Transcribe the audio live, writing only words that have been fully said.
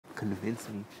convince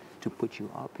me to put you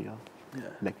up, yo. Yeah.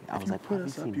 Like, I If was you like, put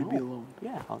us obviously up, you'd be no. alone.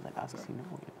 Yeah, I was like, obviously no,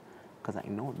 yo. Because I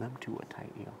know them two are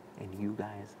tight, yo. And you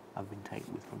guys I've been tight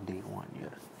with from day one, yo.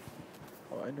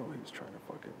 Yeah. Oh, I know he was trying to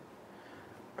fucking...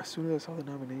 As soon as I saw the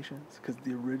nominations, because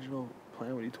the original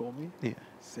plan, what he told me, Yeah.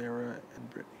 Sarah and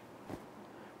Brittany.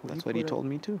 That's what he told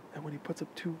me too. And when he puts up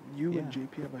you and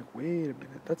JP, I'm like, wait a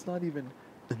minute, that's not even.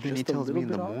 And then he tells me in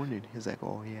the morning, he's like,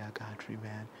 oh yeah, Godfrey,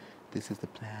 man, this is the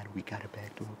plan. We gotta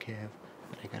backdoor Kev,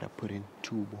 but I gotta put in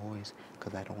 2 boys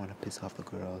because I don't want to piss off the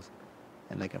girls.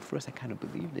 And like at first I kind of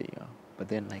believed it, yo. But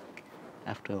then like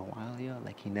after a while, yo,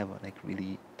 like he never like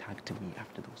really talked to me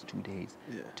after those 2 days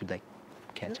to like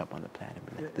catch up on the plan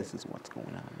and be like, this is what's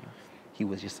going on, yo. He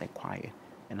was just like quiet.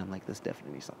 And I'm like, there's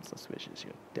definitely something suspicious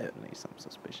here. Definitely something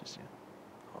suspicious here.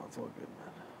 Oh, it's all good, man.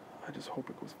 I just hope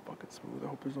it goes fucking smooth. I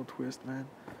hope there's no twist, man.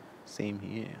 Same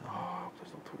here. Oh, I hope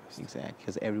there's no twist. Exactly.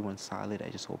 Because everyone's solid. I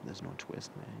just hope there's no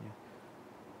twist, man.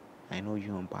 Yeah. I know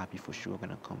you and Bobby for sure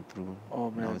gonna come through.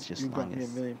 Oh, man. No, it's just you got me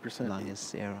 1,000,000%. Long as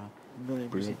Sarah,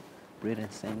 Britt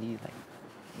and Sandy,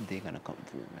 like, they're gonna come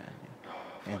through, man.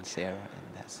 Yeah. And Sarah,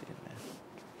 and that's it, man.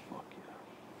 Fuck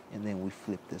yeah. And then we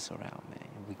flip this around, man.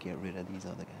 And we get rid of these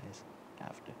other guys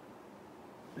after.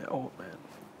 Yeah, oh, man.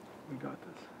 We got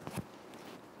this.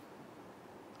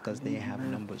 Because they have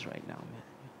numbers right now,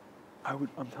 man.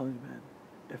 I'm telling you, man.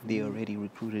 If they already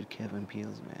recruited Kevin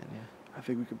Peels, man. Yeah. I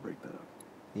think we could break that up.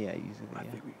 Yeah, easily. I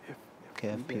think if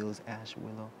Kev Peels, Ash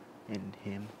Willow, and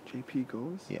him. JP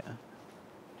goes. Yeah.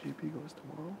 JP goes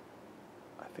tomorrow.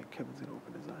 I think Kevin's gonna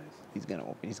open his eyes. He's gonna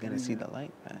open. He's gonna see the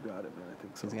light, man. You got it, man. I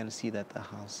think so. He's gonna see that the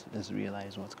house does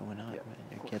realize what's going on, man.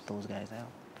 And get those guys out.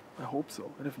 I hope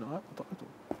so. And if not, I'll talk to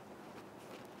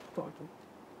him.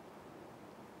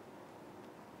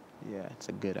 Yeah, it's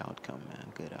a good outcome, man.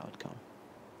 Good outcome.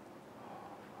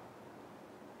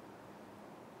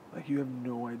 Like, you have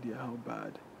no idea how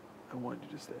bad I wanted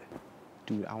you to stay.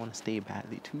 Dude, I want to stay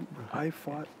badly too, bro. I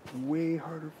fought way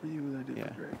harder for you than I did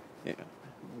for Greg. Yeah.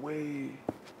 Way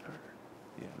harder.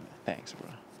 Yeah, man. Thanks, bro.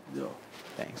 Yo.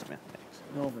 Thanks, man. Thanks.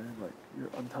 No, man. Like,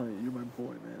 I'm telling you, you're my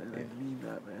boy, man. And I mean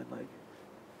that, man. Like,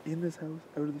 in this house,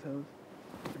 out of this house,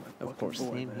 you're my of course,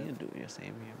 boy, same man. here, dude. You're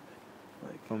same here.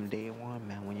 Like, from day one,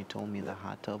 man, when you told me the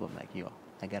hot tub, I'm like, yo,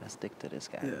 I gotta stick to this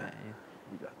guy, man.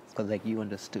 We got this. Because, like, you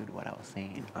understood what I was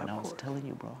saying. And I was course. telling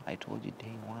you, bro. I told you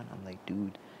day one. I'm like,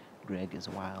 dude, Greg is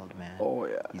wild, man. Oh,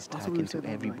 yeah. He's talking to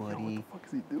everybody. Like, what the fuck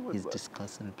is he doing? He's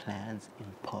discussing plans in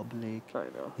public. I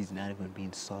know. He's not even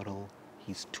being subtle.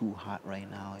 He's too hot right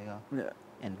now, yeah.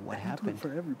 And what happened?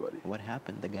 For everybody. What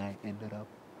happened? The guy ended up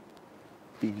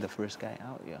being the first guy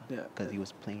out, Yeah. Because he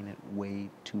was playing it way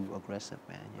too aggressive,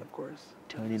 man. Yeah. Of course.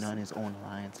 Turning on his own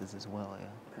alliances as well,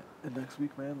 yeah. And next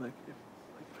week, man, like if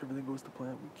everything goes to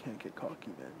plan, we can't get cocky,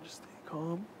 man. Just stay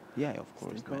calm. Yeah, of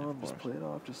course, stay calm, man. Of course. Just play it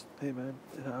off. Just, hey, man,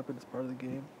 it happened. It's part of the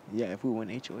game. Yeah, if we win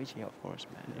HOH, yeah, of course,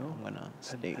 man. You know? I'm gonna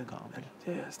stay calm.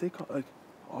 Yeah, stay calm. Like,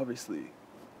 obviously,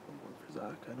 I'm going for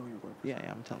Zach. I know you're going for Zach.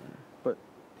 Yeah, I'm telling you. But,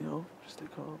 you know, just stay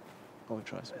calm. Oh,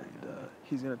 trust me. And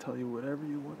he's gonna tell you whatever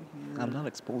you want to hear. I'm not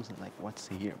exposing like what's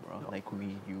here, bro. No. Like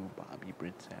me, you, Bobby,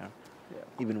 Britt, Sarah. Yeah.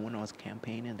 Even when I was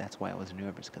campaigning, that's why I was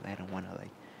nervous because I didn't want to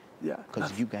like. Yeah.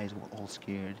 Because you guys were all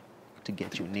scared to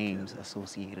get your names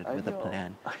associated with the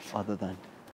plan, other than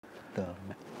the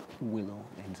Willow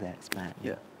and Zach's plan.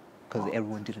 Yeah. Because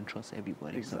everyone didn't trust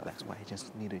everybody, Exactly. so that's why I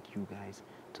just needed you guys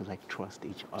to like trust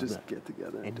each other. Just get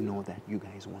together and know that you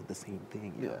guys want the same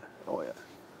thing. Yeah. Oh yeah.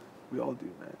 We all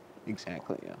do, man.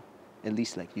 Exactly, yeah. At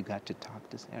least, like, you got to talk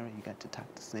to Sarah, you got to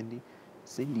talk to Cindy.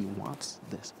 Cindy wants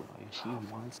this, bro. She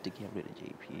wants to get rid of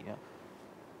JP, yeah.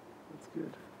 That's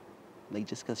good. Like,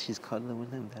 just because she's cuddling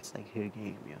with him, that's, like, her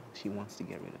game, yeah. She wants to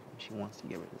get rid of him. She wants to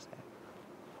get rid of Zach.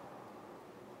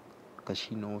 Because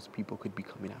she knows people could be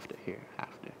coming after her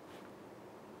after.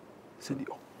 Cindy,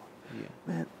 yeah.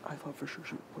 Man, I thought for sure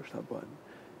she would push that button.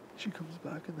 She comes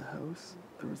back in the house,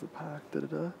 there was a pack,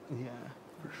 da-da-da. Yeah.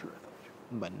 For sure, I thought she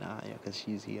would. But nah, yeah, because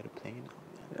she's here to play now,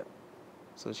 man. Yeah.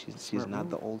 So she's not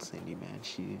the old Cindy, man.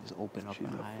 She's open up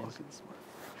her eyes. Fucking smart.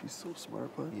 She's so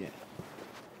smart, bud. Yeah.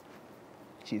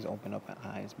 She's opened up her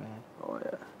eyes, man. Oh,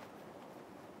 yeah.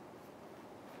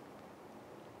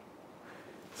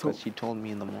 So she told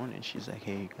me in the morning, she's like,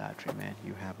 hey, Godfrey, man,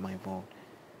 you have my vote.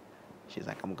 She's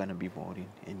like, I'm going to be voting,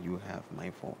 and you have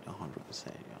my vote 100%,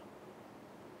 yeah.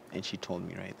 And she told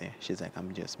me right there, she's like,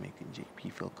 I'm just making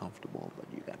JP feel comfortable, but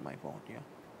you got my vote, yeah.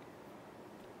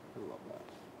 I love that.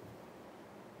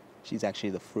 She's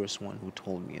actually the first one who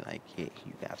told me, like, hey,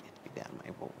 you got it, you got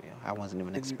my vote, yeah. I wasn't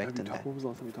even expecting that. When was the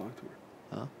last time you talked to her?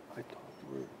 Huh? I talked to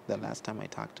her. The last time I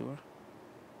talked to her?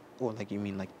 Or, like, you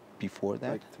mean, like, Before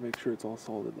that? Like, to make sure it's all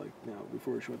solid, like, now,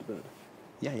 before she went to bed.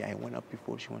 Yeah, I went up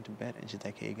before she went to bed, and she's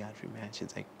like, hey, Godfrey, man,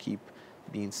 she's like, keep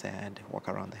being sad, walk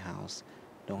around the house,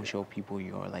 don't show people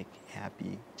you're, like,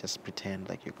 happy, just pretend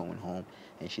like you're going home.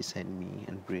 And she said, me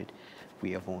and Britt,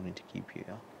 we are voting to keep you,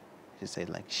 yeah. She said,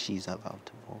 like, she's allowed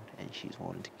to vote, and she's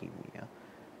voting to keep me,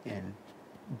 yeah. And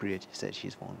Britt said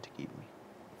she's voting to keep me.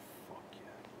 Fuck yeah.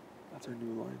 That's our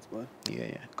new alliance, bud.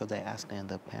 Yeah, because I asked her in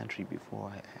the pantry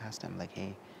before, I asked them, like,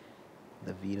 hey,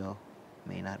 the veto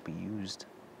may not be used.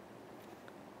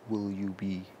 Will you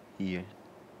be here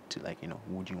to, like,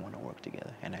 would you want to work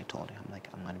together? And I told him, like,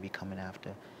 I'm going to be coming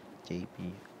after JP.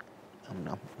 I'm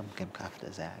coming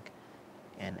after Zach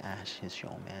and Ash, his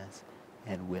showmans,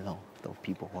 and Willow, the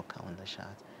people who are calling the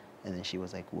shots. And then she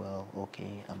was like, well,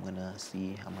 okay, I'm going to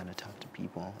see. I'm going to talk to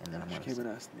people. And then I'm going to... She came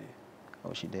and asked me.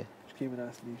 Oh, she did? She came and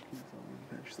asked me. She came and saw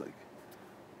me. And she's like,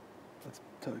 let's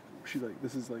talk. She's like,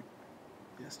 this is like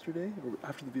yesterday or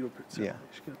after the veto ceremony.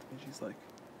 Yeah. She came up to me and she's like,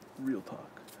 real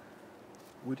talk.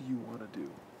 What do you want to do?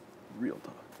 Real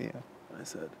talk. Yeah. And I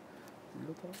said,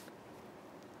 real talk?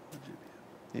 I want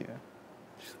JP. Yeah.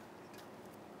 She said, me too.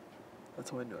 That's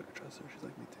how I knew I could trust her. She's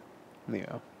like, me too.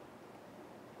 Yeah.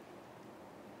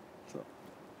 So.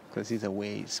 Because he's a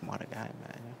way smarter guy,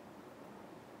 man.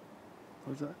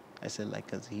 What's that? I said, like,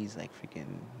 because he's, like,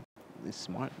 freaking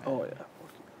smart, man. Oh, yeah.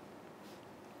 Fuck you.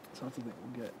 So that's the thing.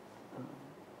 We'll get...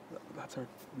 that's our...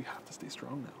 We have to stay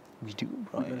strong now. We do,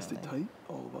 bro. We gotta stay tight,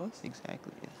 all of us.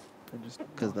 Exactly, yeah. And just...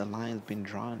 Because the line's been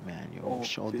drawn, man. Yo,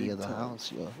 show the other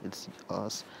house, yo. It's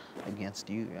us against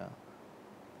you, yeah.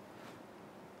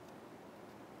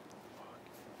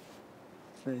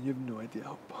 Man, you have no idea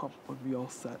how pumped when we all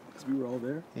sat, because we were all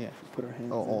there. Yeah. We put our hands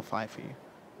in. All five for you.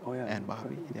 Oh, yeah. And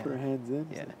Bobby. We put our hands in.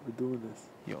 Yeah. Like, we're doing this.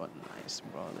 Yo, nice,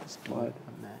 bro. Let's do But it,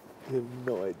 man. You have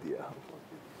no idea how fucking...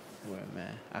 Well,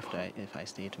 man, if I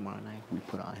stay tomorrow night, we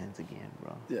put our hands again,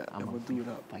 bro. Yeah, I'm and we'll do it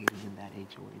up. Fighting in that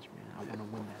HOH, man. I want to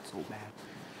win that so bad.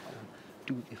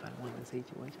 Dude, if I won this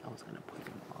HOH, I was going to put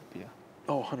him up, yeah.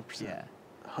 Oh, 100%. Yeah.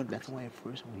 100%. That's why at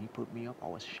first when he put me up, I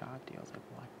was shocked. I was like,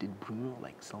 what? Did Bruno,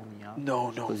 like, sell me out?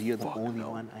 No. Because you're the only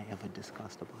one I ever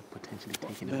discussed about potentially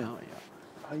taking him out, yeah.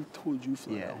 I told you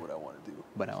flat out what I want to do.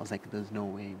 But I was like, there's no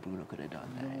way Bruno could have done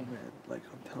that. No, man. Like,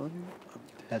 I'm telling you.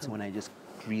 That's when I just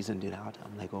reasoned it out.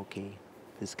 I'm like, okay,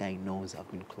 this guy knows I've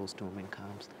been close to him in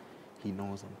comps. He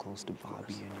knows I'm close to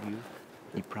Bobby and you.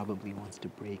 He probably wants to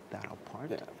break that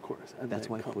apart. Yeah, of course. And that's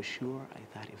why for sure I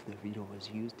thought if the veto was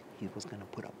used, he was going to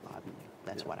put up Bobby.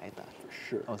 That's what I thought. For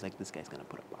sure. I was like, this guy's going to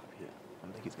put up Bobby. Yeah.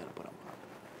 I'm like, he's going to put up Bobby.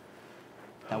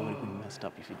 That would have been messed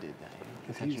up if he did that.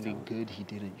 It's actually good he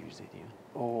didn't use it, yeah.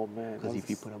 Oh, man. Because if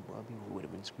he put up Bobby, we would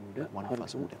have been screwed. Yeah, one of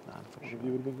us would have gone for sure. He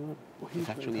would have been gone. Well, it's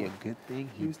actually a good thing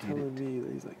he was telling me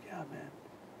that he's like, yeah, man.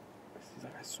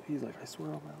 He's like, I swear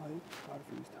on my life,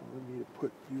 Godfrey was telling me to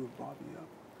put you and Bobby up.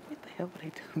 What the hell would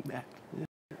I do that? Yeah.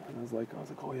 And I was like,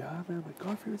 oh yeah, man. Like,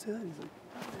 Godfrey would say that. He's like,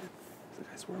 yeah, man. He's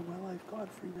like, I swear on my life,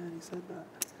 Godfrey, man. He said that.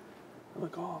 I'm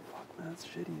like, oh fuck, man, that's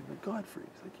shitty. I'm like, Godfrey.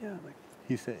 He's like, yeah. I'm like,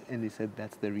 he said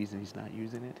that's the reason he's not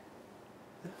using it.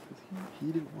 Yeah, because he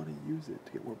didn't want to use it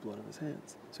to get more blood on his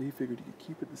hands. So he figured he could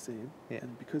keep it the same. Yeah.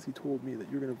 And because he told me that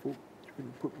you're gonna vote, you're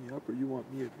gonna put me up, or you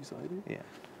want me beside you. Yeah.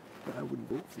 But I wouldn't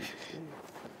vote for you to stay.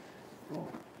 Bro.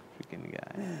 Freaking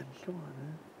guy. Man, come on,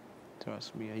 man.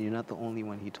 Trust me, you're not the only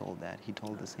one he told that. He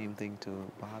told the same thing to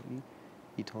Bobby.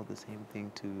 He told the same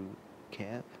thing to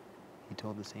Kev. He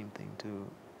told the same thing to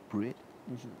Britt.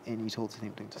 Mm-hmm. And he told the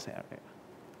same thing to Sarah.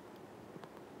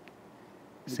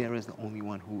 Sarah's the only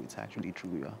one who it's actually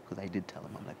true, yeah. Because I did tell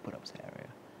him, I'm like, put up Sarah.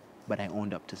 But I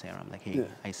owned up to Sarah. I'm like, hey, yeah.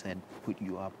 I said put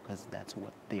you up because that's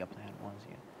what their plan was,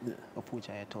 yeah. Of which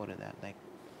I had told her that, like,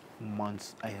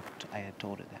 months. I had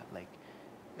told her that, like,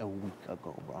 a week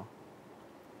ago, bro.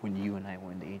 When you and I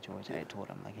were in the HOH, I had told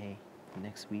him, like, hey,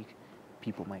 next week,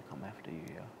 people might come after you,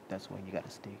 yeah. That's why you got to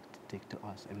stick to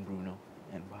us and Bruno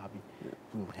and Bobby. Yeah.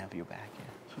 We would have your back,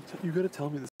 yeah. So you got to tell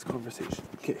me this conversation.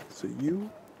 Okay, so you,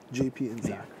 JP, and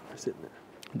Zach are sitting there.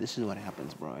 This is what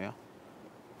happens, bro, yeah.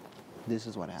 This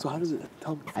is what happens. So how does it,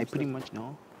 tell me. I pretty much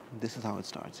know. This is how it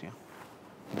starts, yeah.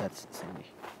 That's Cindy.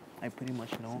 I pretty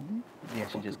much know. Cindy? Yeah,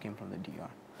 she just came from the DR.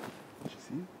 Did you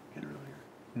see you? Get her out here.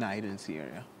 Nah, I didn't see her,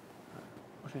 yeah.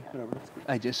 Okay, whatever. That's good.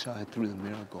 I just saw her through the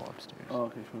mirror go upstairs. Oh,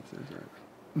 okay, she went upstairs,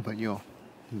 alright. But yo,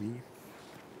 me,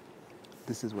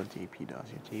 this is what JP does.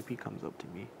 Yeah, JP comes up to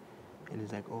me and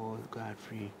he's like, oh,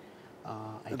 Godfrey, I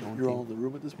don't think... You're all in the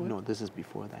room at this point? No, this is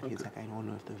before that. Okay. He's like, I don't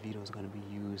know if the veto is going to be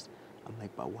used. I'm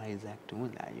like, but why is Zach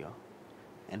doing that, yo?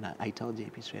 And I tell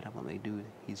JP straight up, I'm like, dude,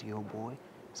 he's your boy,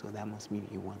 so that must mean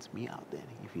he wants me out there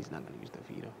if he's not going to use the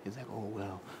veto. He's like, oh,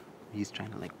 well, he's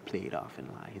trying to like play it off and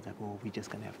lie. He's like, oh, we just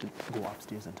gonna have to go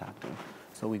upstairs and talk to him.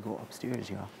 So we go upstairs,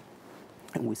 yeah,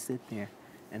 and we sit there,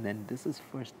 and then this is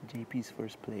JP's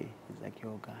first play. He's like,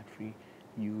 yo, Godfrey,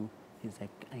 he's like,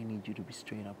 I need you to be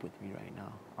straight up with me right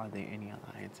now. Are there any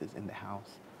alliances in the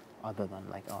house other than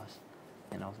like us?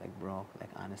 And I was like, bro, like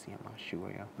honestly, I'm not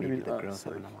sure. Yeah, maybe the girls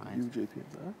have an alliance. You, JP,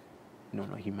 and Zach? No,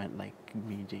 he meant like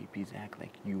me, JP, Zach,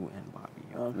 like you and Bobby,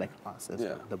 yeah. Okay. Like us as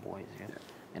the boys, yeah.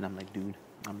 And I'm like, dude,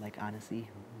 I'm like, honestly,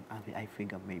 I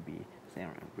figure maybe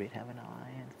Sarah and Britt have an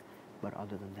alliance, but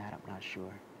other than that, I'm not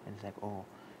sure. And it's like, oh,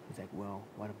 he's like, well,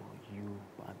 what about you,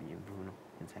 Bobby and Bruno?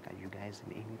 And it's like, are you guys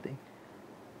in anything?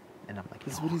 And I'm like,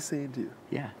 that's what he's saying to you.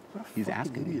 Yeah. What a He's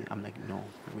asking idiot. me. I'm like, no,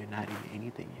 we're not in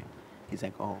anything yet. He's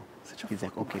like, oh. He's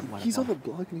like, okay, what he's about? on the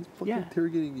block and he's fucking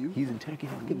interrogating you? He's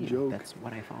interrogating me. Joke. That's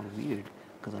what I found weird.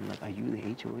 Because I'm like, are you the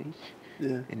HOH?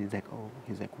 Yeah. And he's like, oh.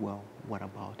 He's like, well, what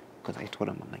about? Because I told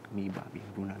him, I'm like, me, Bobby,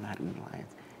 and Bruno are not in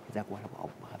alliance. He's like, what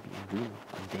about Bobby and Bruno?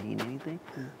 Are they in anything?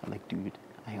 Yeah. I'm like, dude,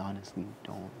 I honestly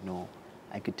don't know.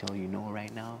 I could tell you no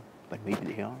right now, but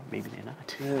maybe they are, maybe they're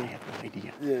not. Yeah. I have no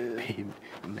idea. Yeah.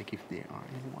 I'm like, if there are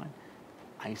anyone,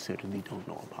 I certainly don't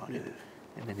know about it.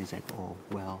 And then he's like, oh,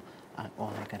 well,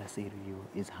 all I gotta say to you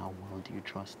is how well do you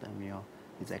trust them, yo?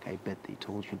 He's like, I bet they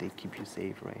told you they'd keep you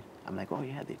safe, right? I'm like, oh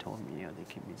yeah, they told me, they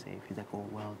keep me safe. He's like, oh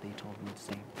well, they told me the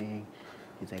same thing.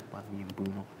 He's like, Bobby and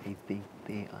Bruno, I think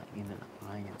they are in an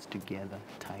alliance together,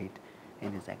 tight.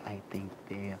 And he's like, I think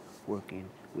they're working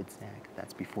with Zach.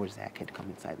 That's before Zach had come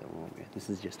inside the room. Yeah.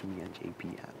 This is just me and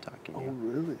JP talking. Oh,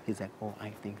 really? He's like, oh, I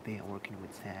think they are working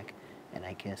with Zach. And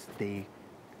I guess they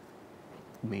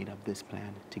made up this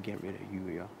plan to get rid of you,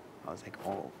 yo. I was like,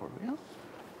 oh, for real?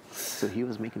 So he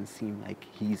was making it seem like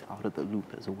he's out of the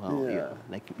loop as well. Yeah.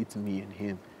 Like it's me and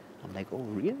him. I'm like, oh,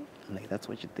 really? I'm like, that's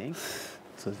what you think?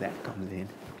 So Zach comes in.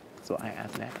 So I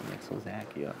asked Zach, I'm like, so Zach,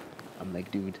 yeah. I'm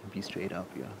like, dude, be straight up,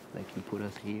 yeah. Like, you put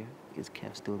us here. Is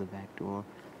Kev still the back door?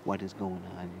 What is going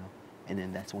on, yo? And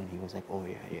then that's when he was like, oh,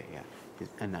 yeah.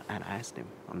 And I asked him,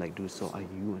 I'm like, dude, so are you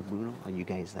and Bruno, are you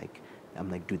guys like,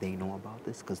 I'm like, do they know about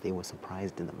this? Because they were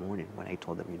surprised in the morning when I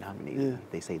told them you nominated me.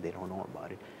 They say they don't know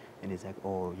about it. And he's like,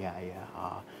 oh, yeah.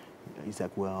 He's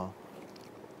like, well,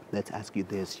 let's ask you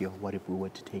this, yo. What if we were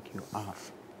to take you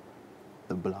off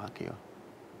the block, yo?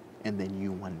 And then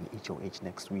you won HOH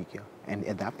next week, yo. And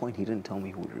at that point, he didn't tell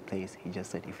me who would replace. He just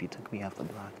said, if you took me off the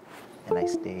block and I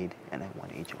stayed and I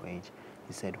won HOH,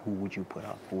 he said, who would you put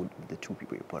up? Who would the two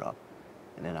people you put up?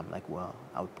 And then I'm like, well,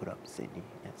 I would put up Sydney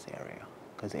and Sarah, yo.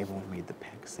 Because everyone made the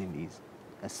pack. Cindy's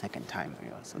a second timer,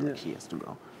 yo. So like, she has to go.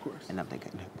 Of course. And I'm like, I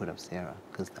put up Sarah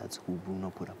because that's who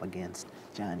Bruno put up against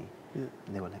Johnny. Yeah.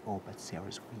 And they were like, oh, but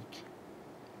Sarah's weak.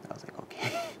 I was like,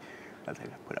 okay. I was like,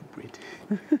 I put up Brit.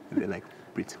 And they're like,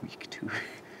 Brit's weak too.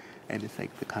 And it's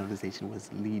like the conversation was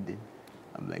leading.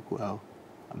 I'm like, well,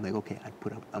 okay, I'd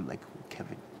put up, I'm like,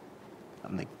 Kevin.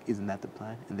 I'm like, isn't that the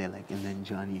plan? And they're like, and then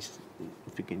Johnny's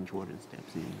freaking Jordan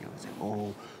steps in. You know, it's like,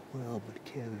 oh, well, but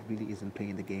Kevin really isn't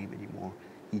playing the game anymore.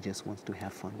 He just wants to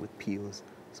have fun with Peels.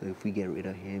 So if we get rid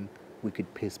of him, we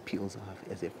could piss Peels off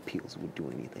as if Peels would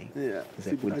do anything. Yeah. It's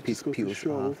like, we'd piss Peels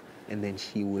off, and then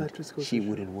she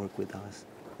wouldn't work with us.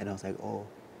 And I was like, oh,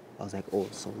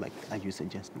 so like, are you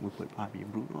suggesting we put Bobby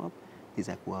and Bruno up? He's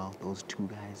like, well, those two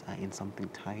guys are in something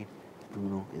tight.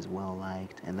 Bruno is well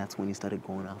liked, and that's when he started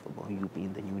going off about you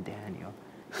being the new Daniel.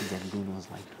 He's like, Bruno's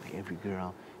like every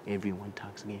girl, everyone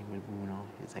talks game with Bruno.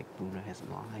 It's like Bruno has an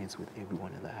alliance with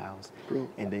everyone in the house. Bro.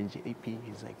 And then JP,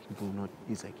 he's like, Bruno,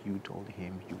 he's like, you told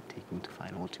him you'd take him to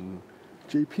final two.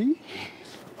 JP?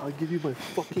 I'll give you my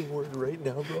fucking word right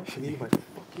now, bro. I'll give you my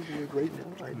fucking word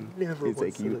right now. I never. It's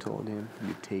like you told him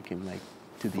you'd take him like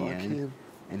to the end, him.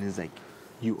 And it's like.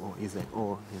 He's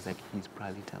like, he's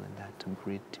probably telling that to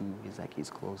Brit too. He's like,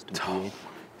 he's close to Brit.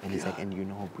 And he's like, and you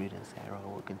know Brit and Sarah are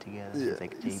working together. Yeah, he's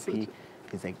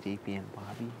like, JP and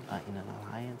Bobby are in an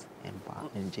alliance.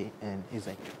 And he's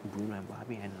like, Bruno and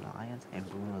Bobby are in an alliance. And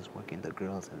Bruno's working the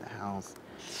girls in the house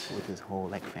with his whole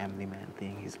like family man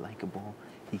thing. He's likable.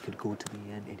 He could go to the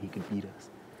end and he could beat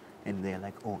us. And they're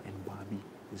like, oh, and Bobby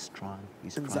is strong.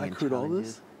 He's strong. And Zach heard all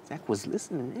this? Zach was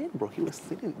listening in, bro. He was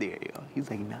sitting there, yo. He's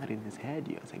like nodding his head,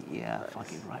 yo. I was like, yeah, nice.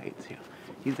 Fucking right, yo.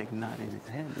 He's like nodding his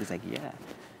head. He's like, yeah.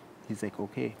 He's like,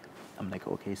 okay. I'm like,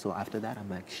 okay. So after that, I'm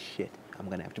like, shit. I'm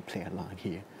gonna have to play along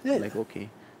here. Yeah. I'm like,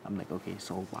 okay.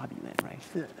 So Bobby then, right?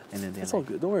 Yeah. And then it's like, all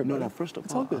good. Don't worry about it. No, first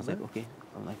of all, I was like, okay.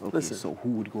 I'm like, okay. Listen, so who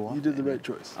would go off? You did the right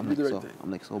choice. You did the right thing.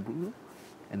 I'm like, so Bruno?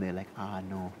 And they're like,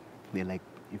 no. They're like,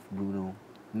 if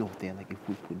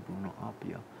we put Bruno up,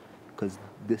 yo. Because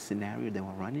this scenario they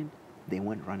were running, they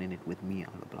weren't running it with me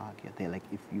on the block yet. They're like,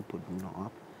 if you put Bruno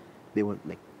up, they were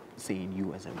like saying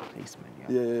you as a replacement, yeah.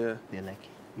 Yeah. They're like,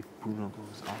 if Bruno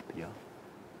goes up, yeah,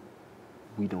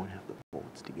 we don't have the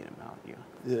votes to get him out, yeah.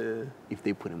 Yeah. If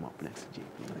they put him up next to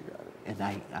JP. I got it.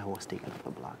 And I was taken off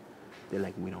the block. They're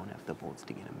like, we don't have the votes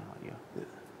to get him out, yeah. Yeah.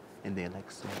 And they're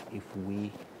like, so if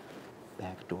we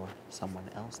backdoor someone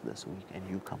else this week and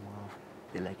you come off,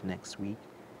 they're like, next week,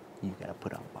 you gotta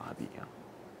put out Bobby, yeah.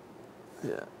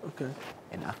 Yeah, okay.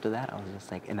 And after that, I was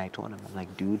just like, and I told him, I'm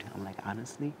like, dude, I'm like,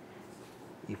 honestly,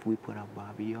 if we put out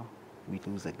Bobby, yo, we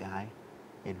lose a guy.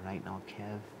 And right now,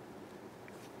 Kev,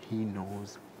 he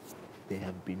knows there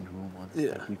have been rumors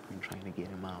that we've been trying to get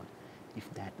him out.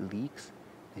 If that leaks,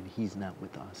 then he's not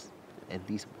with us. At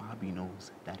least Bobby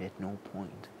knows that at no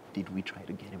point did we try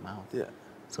to get him out. Yeah.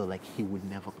 So, like, he would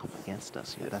never come against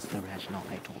us. Yeah. That's the rationale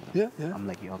I told him. Yeah. I'm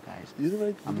like, yo, guys. You're the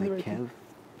right, I'm you're like, the right Kev,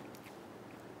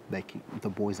 like, the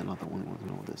boys are not the only ones who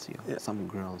know this, Yeah. Some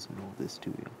girls know this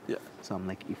too, Yeah. So I'm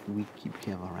like, if we keep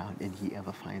Kev around and he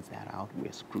ever finds that out,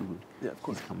 we're screwed. Yeah, of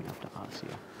course. He's coming after us,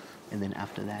 And then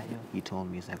after that, he told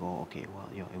me, he's like, oh, okay, well,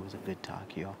 it was a good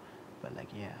talk, But like,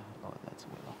 yeah, oh, that's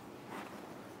Willow.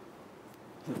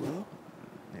 Is it Willow?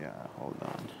 Yeah, hold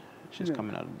on. She's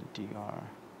coming out of the DR.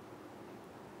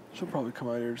 She'll probably come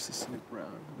out here just to snoop around.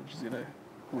 And then she's gonna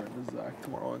run with Zach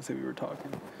tomorrow and say we were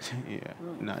talking. Yeah.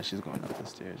 Nah, she's going up the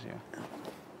stairs,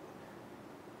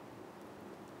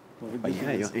 But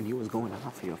yeah, and he was going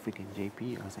off for your freaking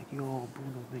JP. I was like, yo,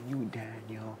 Bruno, the new Dan,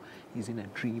 he's in a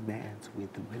dream dance with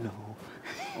Willow.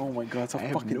 Oh my god, it's a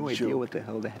fucking joke. I have no idea what the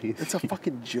hell that is. It's a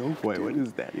fucking joke. Wait, dude. what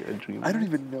is that? A dream? I don't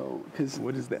even know.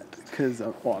 What is that? Because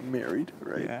I'm married,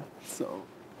 right? Yeah. So,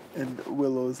 and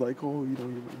Willow's like, oh, you're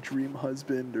my dream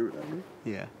husband or whatever.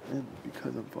 Yeah. And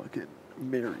because I'm fucking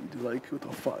married, like, what the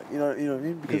fuck? You know what I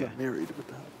mean? Because I'm married, what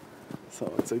the hell?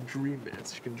 So it's a dream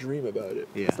dance. You can dream about it.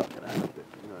 Yeah. It's not gonna happen.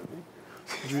 You know what I mean?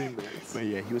 Dream dance. But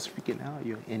yeah, he was freaking out,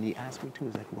 and he asked me too.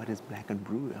 He's like, "What is Black and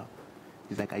Bru?"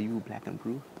 He's like, "Are you Black and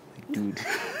Bru?" I'm like, dude.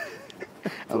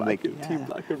 I'm like, yeah. Team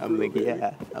Black and Bru, I'm like, baby.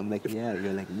 yeah. I'm like, yeah.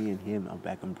 You're like me and him are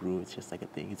Black and Bru. It's just like a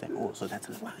thing. He's like, oh, so that's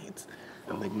an alliance.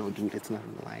 I'm like, no, dude, it's not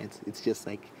an alliance. It's just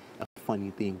like a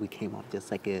funny thing. We came up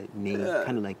just like a name,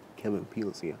 kind of like Kevin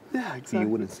Peele's, Yeah, exactly. So you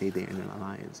wouldn't say they're in an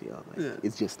alliance, Like,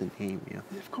 it's just a name, Yeah,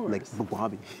 of course. Like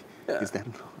Bobby. Yeah. Is that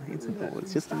an alliance? Yeah, No,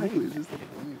 it's just a exactly. name. It's just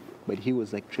a name. But he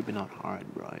was like tripping out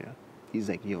hard, bro. He's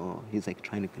like, he's like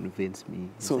trying to convince me.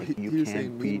 He's So like, he was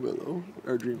saying me and Willow,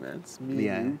 our dream dance, me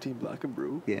and you, Team Black and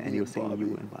Bru. Yeah, and he was saying Bobby.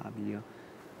 you and Bobby,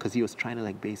 because he was trying to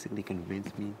like basically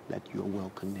convince me that you're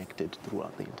well connected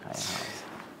throughout the entire house.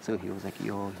 So he was like, he's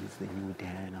the new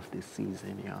Dan of this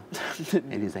season,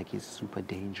 And he's like, he's super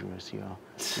dangerous, He's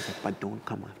like, but don't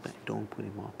come after, don't put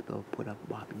him up, though. Put up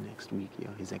Bobby next week,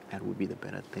 He's like, that would be the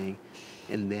better thing.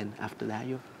 And then after that,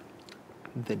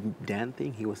 the Dan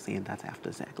thing, he was saying that's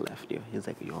after Zach left, He's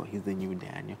like, he's the new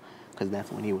Dan, because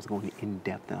that's when he was going in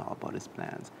depth about his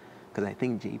plans. Because I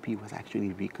think JP was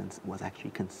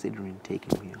actually considering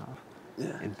taking me off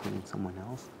and putting someone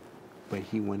else. But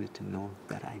he wanted to know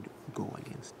that I'd go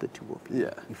against the two of you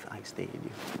if I stayed,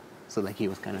 So like he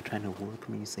was kind of trying to work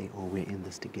me, say, oh, we're in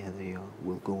this together,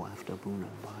 We'll go after Bruno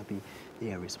and Bobby.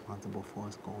 They are responsible for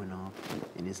us going off.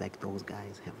 And it's like those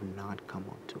guys have not come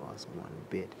up to us one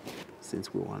bit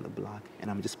since we were on the block.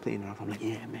 And I'm just playing it off. I'm like,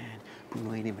 yeah, man,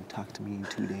 Bruno ain't even talked to me in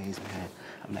 2 days, man.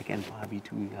 I'm like, and Bobby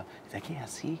too. He's like, yeah,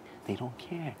 see, they don't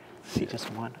care. They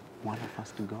just want one of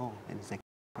us to go. And it's like,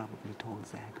 probably told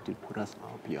Zach to put us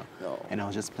up, And I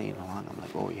was just playing along. I'm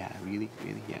like, oh yeah, really,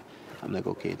 yeah. I'm like,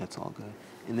 okay, that's all good.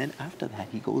 And then after that,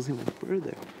 he goes even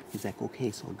further. He's like, okay,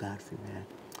 so Godfrey, man,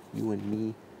 you and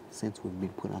me, since we've been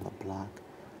put on the block,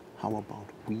 how about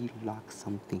we lock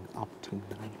something up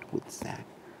tonight with Zach?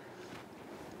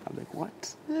 I'm like,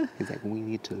 what? He's like, we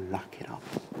need to lock it up.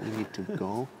 We need to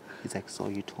go. He's like, so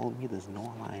you told me there's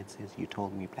no alliances. You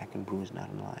told me Black and Bru is not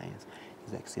an alliance.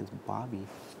 He's like, since Bobby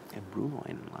and Bruno are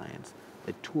in an alliance,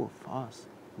 the two of us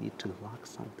need to lock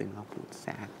something up with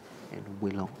Zach and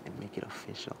Willow and make it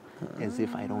official. As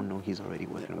if I don't know he's already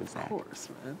working with Zach. Of course,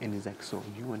 man. And he's like, so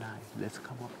you and I, let's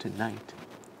come up tonight.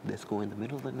 Let's go in the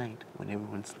middle of the night when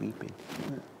everyone's sleeping.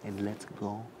 And let's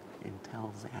go and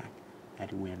tell Zach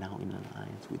that we're now in an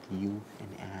alliance with you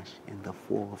and Ash, and the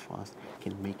four of us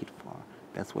can make it far.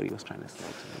 That's what he was trying to say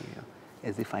to me,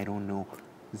 As if I don't know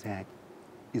Zach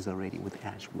is already with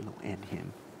Ash, Willow, and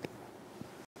him.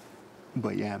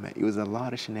 But yeah, man, it was a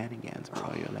lot of shenanigans,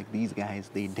 bro. Like, these guys,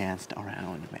 they danced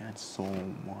around, man, so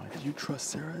much. Do you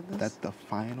trust Sarah in this? That's the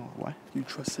final, what? Do you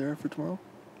trust Sarah for tomorrow?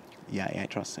 Yeah, I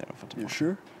trust Sarah for tomorrow. You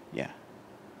sure? Yeah.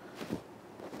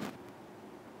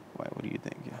 Why, what do you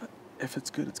think? Yeah. If it's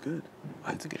good, it's good.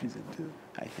 I think she's in too.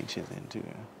 I think she's in too,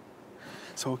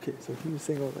 So okay, so he was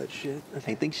saying all that shit. I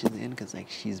think she's in because like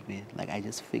she's been like I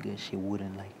just figured she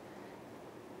wouldn't like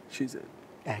She's in.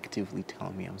 actively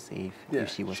tell me I'm safe Yeah,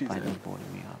 if she was she's planning in. on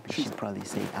boarding me up. She's She'd in. probably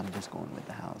say I'm just going with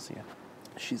the house. Yeah.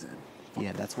 She's in.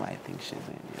 Yeah, that's why I think she's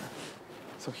in. Yeah.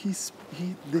 So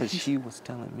Because she was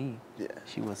telling me. Yeah.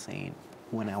 She was saying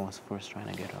when I was first trying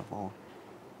to get her vote,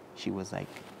 she was like,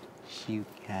 she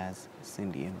has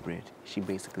Cindy and Brit. She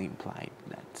basically implied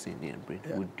that Cindy and Brit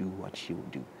would do what she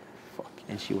would do. Fuck.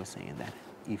 And she was saying that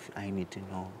if I need to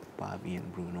know Bobby and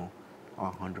Bruno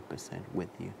are 100% with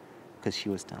you, because she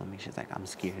was telling me, she's like, I'm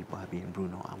scared Bobby and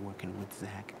Bruno are working with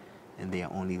Zach, and they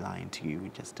are only lying to you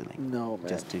just to like,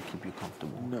 just to keep you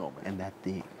comfortable. No, man. And that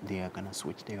they are gonna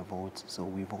switch their votes, so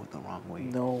we vote the wrong way.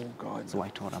 No, God. So I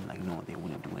told them like, no, they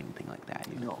wouldn't do anything like that.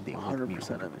 You know? No, They 100%.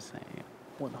 100%. Yeah.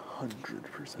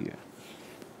 100%. Yeah.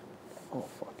 Oh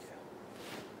fuck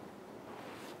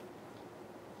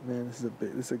yeah. Man, this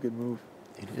is a good move.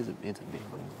 It's a big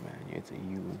move, man. It's a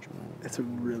huge move. It's a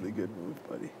really good move,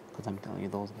 buddy. Because I'm telling you,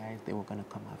 those guys, they were gonna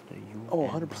come after you. Oh,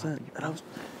 and 100%. Bobby, And I was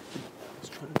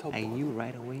trying to tell I Bobby. knew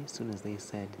right away as soon as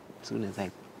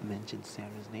I mentioned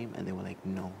Sarah's name, and they were like,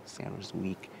 no, Sarah's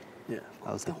weak. Yeah.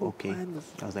 I was like, okay.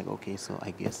 I was like, okay, so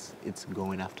I guess it's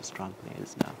going after strong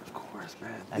players now. Of course,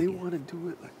 man. They want to do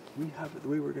it like we have it. The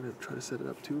way we're gonna try to set it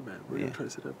up too, man. We're gonna try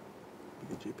to set up.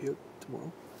 We get JP out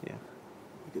tomorrow. Yeah.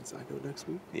 We get Zach out next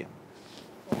week. Yeah.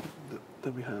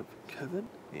 Then we have Kevin.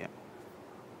 Yeah.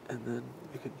 And then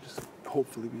we can just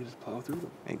hopefully we just plow through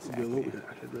them. Exactly. Willow,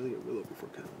 I could really get Willow before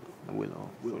Kevin. Willow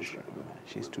for sure, sure, man.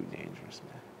 She's too dangerous,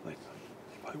 man. Like,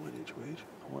 if I win HOH,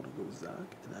 I want to go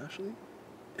Zach and Ashley.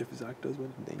 If Zach does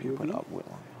win, then POV, you put up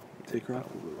Willow. Take her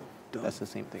off with Willow. Done. That's the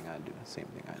same thing I do. Same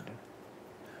thing I do.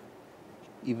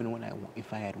 Even when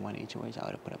if I had won HOH, I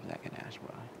would have put up Zach and Ash,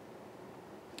 bro.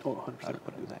 Oh, 100%. I would have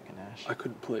put up Zach and Ash. I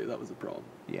couldn't play. That was the problem.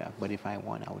 Yeah, but if I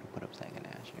won, I would have put up Zach and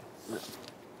Ash. Yeah.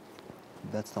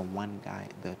 That's the one guy.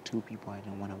 The two people I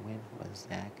didn't want to win was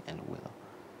Zach and Willow,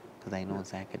 because I know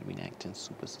Zach had been acting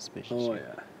super suspicious. Oh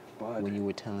yeah. But when you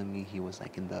were telling me he was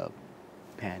like in the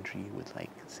pantry with like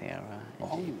Sarah and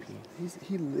JP.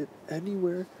 He lit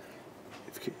anywhere.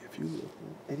 If you look,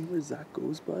 anywhere Zach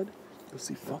goes, bud, you'll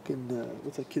see fucking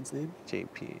what's that kid's name?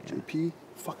 JP. Yeah. JP.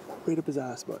 Fuck right up his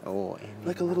ass, bud. Oh,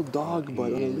 like a little dog,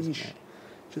 bud, on a leash. Man.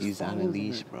 Just he's on a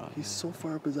leash, bro. He's so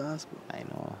far up his ass, bro. I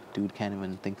know. Dude can't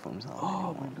even think for himself. Oh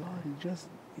anymore, my god, man.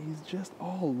 he's just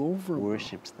all over him.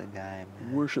 Worships the guy,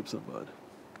 man. Worships him, bud.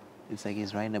 It's like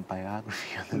he's writing a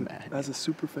biography of the man. As a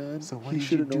super fan, so what he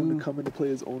should have known to come in to play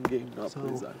his own game, not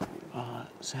play Zach's game.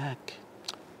 Zach,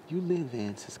 you live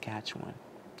in Saskatchewan.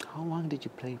 How long did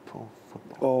you play pro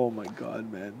football? Oh my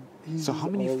god, man. So how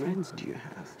many friends do you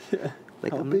have? Yeah.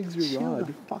 Like, how big's your chill rod?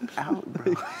 the fuck out,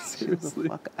 bro. Like, chill the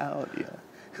fuck out, yeah.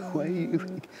 Why are you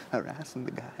like harassing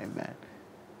the guy, man?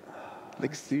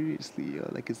 Like seriously, yo.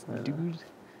 Like it's dude.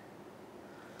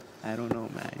 I don't know,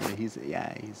 man.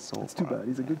 Yeah, he's so. It's too bad.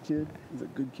 He's a good kid. He's a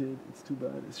good kid. It's too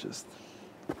bad. It's just.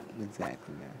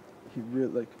 Exactly, man. He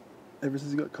really like. Ever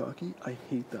since he got cocky, I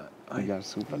hate that. He got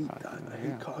super cocky. I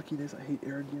hate cockiness. I hate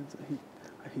arrogance.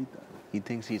 I hate that. He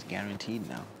thinks he's guaranteed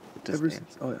now. Ever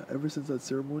since that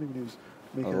ceremony when he was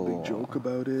making a big joke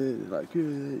about it, like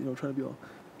trying to be all,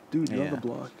 dude, you're on the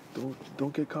block.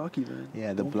 Don't get cocky, man.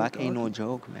 Yeah, the block ain't no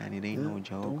joke, man. It ain't no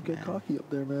joke. Don't get cocky up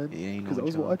there, man. It ain't no joke. Because I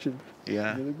was watching.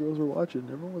 Yeah. The other girls were watching.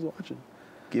 Everyone was watching.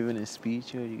 Giving his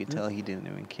speech, you could tell he didn't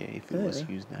even care if it was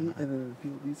used or not. And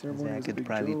then these ceremonies Zach had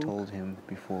probably told him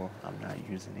before, I'm not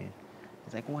using it.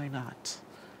 He's like, why not?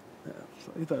 Yeah,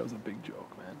 so he thought it was a big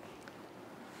joke, man.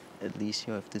 At least,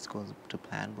 if this goes to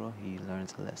plan, bro, he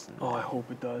learns a lesson. Oh, I hope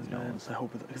it does, man. I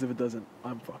hope it, because if it doesn't,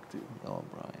 I'm fucked too. Oh,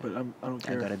 bro. Yeah. But I don't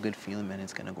care. I got a good feeling, man.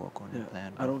 It's gonna go according to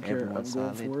plan. Bro. I don't care. Everyone's I'm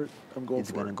going solid. for it. I'm going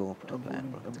it's for gonna it. go to plan,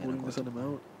 bro. I'm voting to send him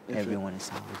out. Everyone is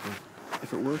solid, bro.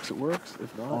 If it works, it works.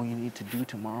 If not, all you need to do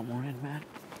tomorrow morning, man,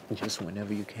 just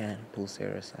whenever you can, pull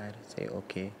Sarah aside and say,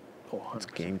 okay, it's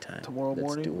game time. Tomorrow morning,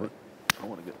 let's do it. I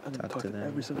want to get talk to them.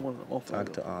 Every single one of them. I'll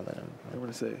talk to all of them. I'm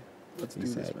gonna say, let's do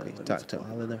this, man. Talk to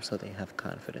all of them so they have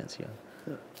confidence,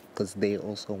 yeah. Because they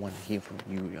also want to hear from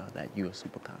you, yo, that you are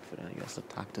super confident. You have to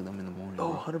talk to them in the morning.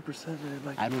 Oh, 100%, man.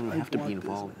 Like, I don't even have to be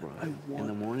involved, bro. In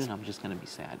the morning, I'm just gonna be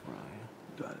sad, bro.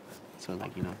 Yeah. Got it. So,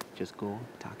 like, just go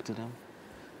talk to them.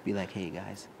 Be like, hey,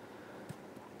 guys,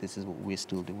 this is what we're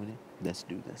still doing it. Let's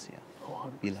do this, yeah. Oh,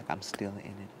 100%. Be like, I'm still in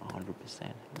it,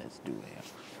 100%. Let's do it, yeah.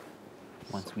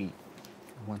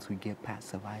 Once we get past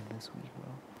Survive this week, bro,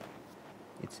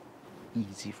 it's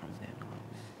easy from then on,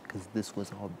 man. Because this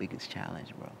was our biggest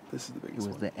challenge, bro. This is the biggest one.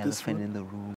 It was the elephant in the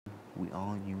room. We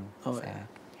all knew Zach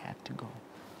had to go.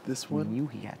 This one. We knew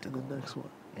he had to go. And the next one.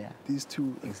 Yeah. These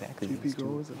two, like, Exactly. JP these two.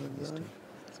 goes and then These Zach. two.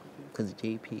 Because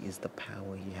JP is the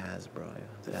power he has, bro. Yeah,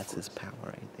 That's of his course. power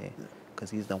right there. Yeah. Because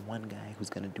he's the one guy who's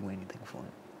gonna do anything for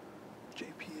him.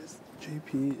 JP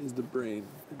is the brain.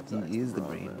 And Zach's He is the raw,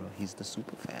 brain, man. bro. He's the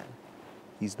super fan.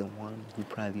 He's the one who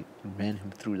probably ran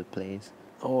him through the plays.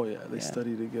 Oh yeah, they Yeah.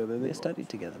 study together. They studied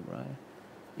together, bro.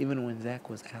 Even when Zach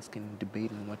was asking,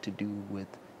 debating what to do with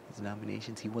his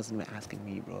nominations, he wasn't even asking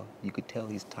me, bro. You could tell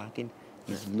he's talking.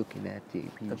 He's looking at JP.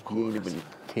 Of He ain't course. even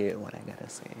care what I gotta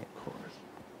say. Of course.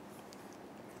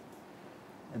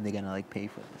 And they're gonna like pay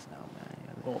for this now, man.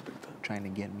 Oh, big time. Trying to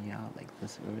get me out like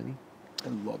this early. I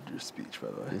loved your speech, by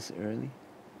the way. This early.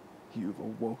 You've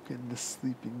awoken the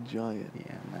sleeping giant.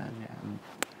 Yeah, man.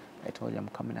 Yeah. I told you I'm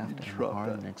coming after him dropped hard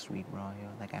that. next week, bro. Yo.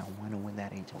 Like I want to win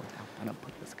that HOA. I want to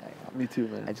put this guy up. Me too,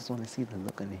 man. I just want to see the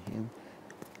look on him.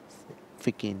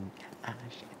 Freaking ash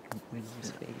in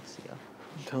his face, yo.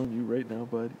 I'm telling you right now,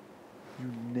 bud.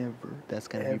 You never, That's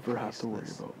gonna ever be have to worry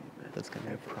priceless. about me, man. That's gonna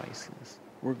Ever. be priceless.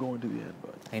 We're going to the end,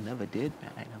 bud. I never did,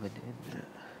 man. I never did. Man.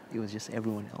 It was just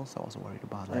everyone else I was worried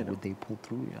about. I Like, know. would they pull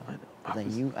through, yo? I know. Because I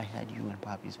Papa's- knew I had you and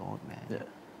Poppy's vote, man. Yeah.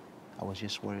 I was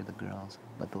just worried the girls,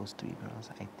 but those three girls,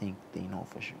 I think they know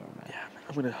for sure, man. Yeah, man.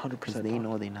 I'm gonna 100%. Because they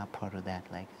know they're not part of that,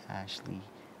 like, Ashley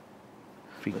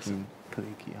freaking Listen.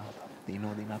 clique, yo. They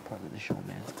know they're not part of the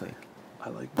showman's clique. I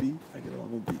like B. I get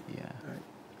along with B. Yeah. All right.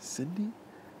 Cindy,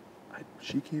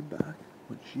 she came back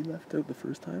when she left out the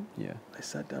first time. Yeah. I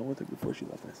sat down with her before she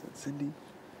left. And I said, Cindy,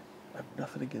 I have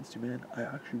nothing against you, man. I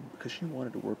actually, because she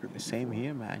wanted to work with me. Same before.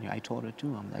 here, man. I told her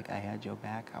too. I'm like, I had your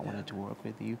back. I wanted to work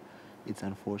with you. It's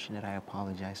unfortunate. I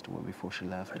apologized to her before she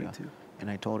left, I did yo. too. And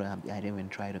I told her I didn't even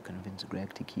try to convince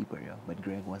Greg to keep her, yo. But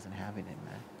Greg wasn't having it,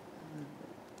 man.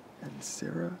 And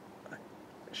Sarah,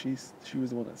 she was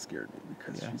the one that scared me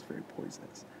because Yeah. she's very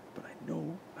poisonous. But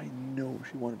I know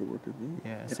she wanted to work with me.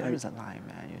 Yeah, And Sarah's a lie,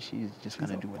 man. Yeah, she's just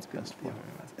gonna a do what's fucking- best for yeah. her,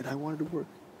 man. And I wanted to work.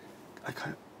 I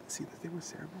kind of see the thing with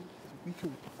Sarah, man, is we can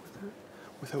work with her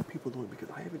without people knowing because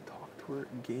I haven't talked to her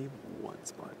in game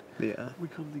once, bud. Yeah. We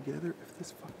come together. If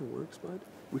this fucking works, bud,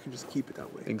 we can just keep it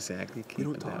that way. Exactly. Keep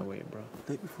don't it that talk. way, bro.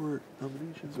 Night before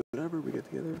nominations, whatever, we get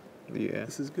together. Yeah.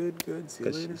 This is good. See you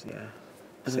 'Cause later. she's, yeah.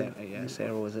 And Sarah, then- yeah,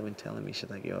 Sarah was even telling me, she's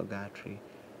like, yo, Godfrey,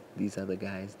 these other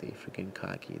guys, they freaking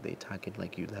cocky. They talking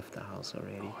like you left the house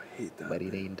already. Oh, I hate that. But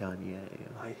it man. ain't done yet, you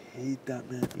know. I hate that,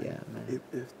 man. Yeah, man.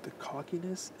 If the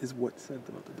cockiness is what sent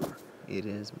them out the door. It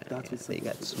is, man. That's Yeah, what's they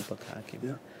got simple. super cocky, Yeah.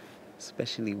 man.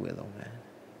 Especially Willow, man.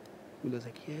 Willow's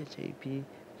like, yeah, JP,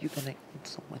 you're gonna eat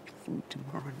so much food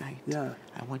tomorrow night. Yeah.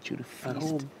 I want you to feast At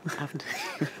home. after.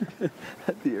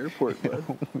 At the airport, bud.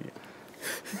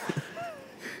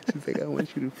 She's like, I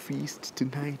want you to feast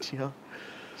tonight, yo.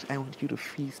 I want you to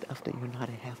feast after you're not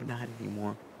a have-not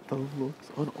anymore. The looks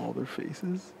on all their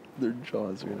faces, their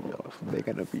jaws are gonna be off. They're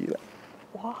gonna be like,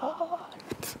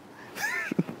 what?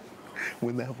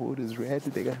 When that vote is red,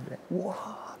 they're gonna be like,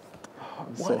 what? I'm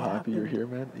What so happy you're happened? here,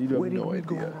 man. You have Where did no we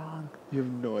go idea. wrong? You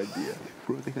have no idea.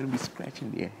 Bro, they're gonna be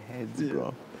scratching their heads, Yeah.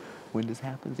 bro. When this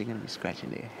happens, they're gonna be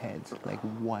scratching their heads. Like,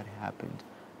 what happened?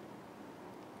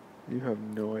 You have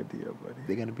no idea, buddy.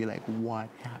 They're gonna be like, what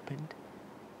happened?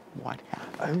 What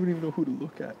happened? I don't even know who to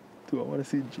look at. Do I want to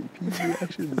see JP's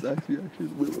reaction, Zach's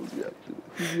reaction, Willow's reaction?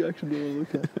 Whose reaction do I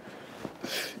want to look at?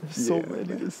 There's so Yeah, many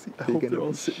man. to see. I They're hope gonna they're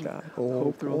all be sitting. shocked. I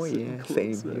hope they're all sitting yeah, close,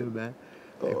 same here, man.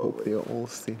 I Oh, hope my they're all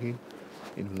sitting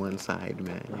in one side,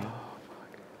 man. Oh, Yeah.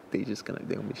 fuck. They're gonna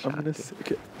be I'm shocked. gonna sit.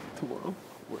 Okay, tomorrow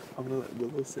I'm gonna let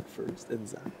Willow sit first and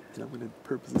Zach, and I'm gonna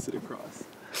purposely sit across.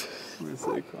 I'm gonna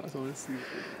sit across. I want to see.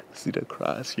 See the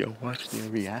cross, yo. Watch their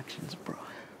reactions, bro.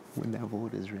 When that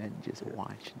vote is red, just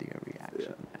watch their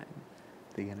reaction, man.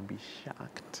 They're gonna be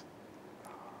shocked.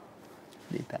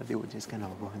 They thought they were just gonna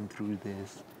run through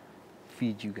this,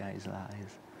 feed you guys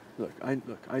lies, Look, I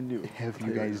knew. have I'll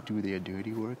you tell right guys now. do their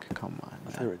dirty work. Come on,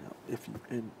 I'll tell you man. right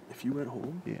now. If you went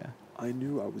home, Yeah. I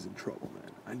knew I was in trouble,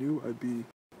 man. I knew I'd be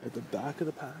at the back of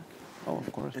the pack, Oh,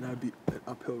 of course. and man. I'd be an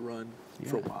uphill run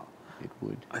for a Yeah. while. It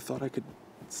would. I thought I could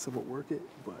somewhat work it,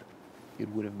 but It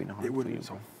would have been hard it would for have you, been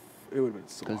so. bro. It would have been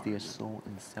so. Because hard, they're man. so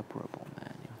inseparable,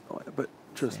 man. Yeah. Oh, yeah, but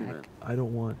trust me, man. Zach. I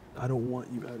don't want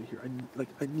you out of here.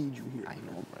 I need you here. I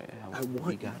know, bro. I want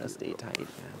we you gotta here, stay bro. tight, man.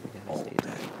 We gotta Oh stay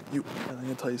man, tight. and I'm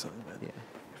gonna tell you something, man. Yeah.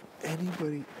 If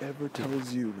anybody ever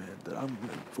tells you, man, that I'm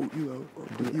gonna vote you out or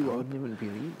put Dude, I you up, wouldn't even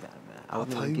believe that, man. I I'll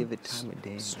wouldn't tell even you give it time of day.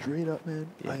 man. straight up, man.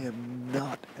 Yeah. I am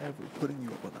not ever putting you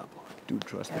up on that block. Dude,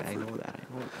 trust me, I Ever. know that.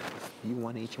 I know that. You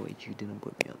won HOH, you didn't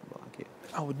put me on the block here.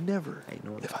 I would never. I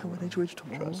know If that, I win bro. HOH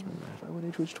tomorrow, Trust me, man. if I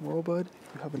win HOH tomorrow, bud,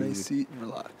 you have a nice Dude, seat and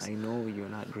relax. I know you're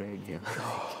not Greg here.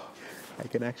 I I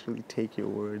can actually take your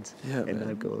words Yeah, and man.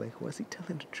 not go like, was he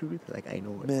telling the truth? Like, I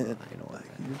know it, Man, bro. I know like,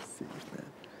 it, you're man. serious, man.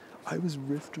 I was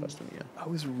risking, Trust me, yeah. I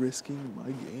was risking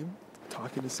my game,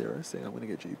 talking to Sarah, saying I'm gonna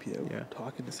get JP out. Yeah.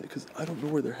 Talking to Sarah, because I don't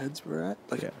know where their heads were at.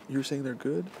 Like, Yeah. you're saying they're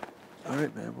good. All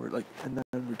right, man. We're like, and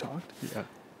then we talked. Yeah.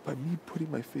 By me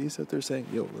putting my face out there saying,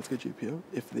 yo, let's get JP out,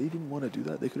 if they didn't want to do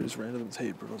that, they could have just ran to them and said,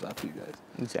 hey, Bruno's after you guys.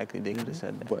 Exactly, they could have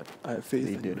said that. But I have faith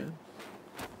They in you, didn't. man.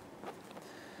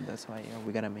 That's why,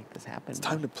 we gotta make this happen. It's bro.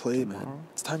 time to play, Tomorrow, man.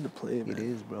 It's time to play, man. It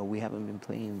is, bro. We haven't been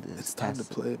playing this. It's time to past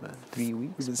play, man. 3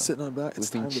 weeks. We've been bro. sitting on back. It's We've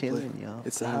time been chilling, to play. yo.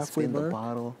 It's the Playing halfway spin mark. the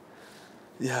bottle,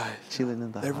 Yeah. chilling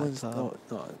in the Everyone's hot tub,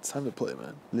 no. It's time to play,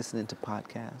 man. listening to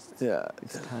podcasts. Yeah.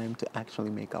 It's time to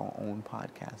actually make our own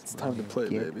podcast. It's bro. time to play,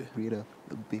 Get baby. rid of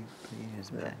the big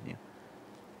players, man. Yeah.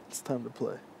 It's time to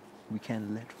play. We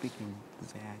can't let freaking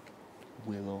Zach,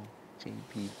 Willow,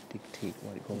 JP dictate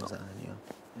what goes on, yo.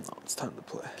 No, it's time to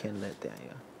play. Can't let that,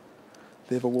 yeah.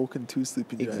 They've awoken two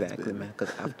sleeping giants, Exactly, baby. man.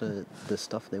 Because after the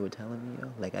stuff they were telling me,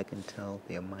 yo, like I can tell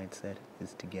their mindset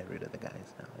is to get rid of the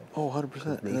guys now. Like, Oh,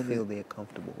 100%. they feel they're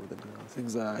comfortable with the girls.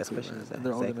 Exactly, Especially man. Zach. And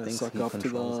they're all Zach gonna thinks suck he up to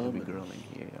controls them every and- girl in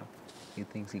here, yo. He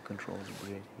thinks he controls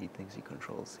Brit. He thinks he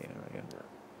controls Sarah, yo. Yeah.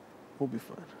 We'll be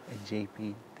fine. And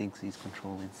JP thinks he's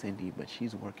controlling Cindy, but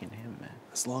she's working him, man.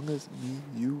 As long as me,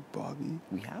 you, Bobby,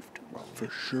 We have to, bro. for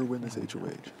sure win this Yeah, we HOH.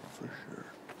 have to, For sure.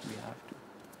 We have to.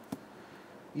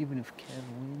 Even if Kev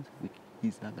wins,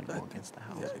 he's not gonna go I- against the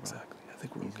house, Yeah, bro. exactly. I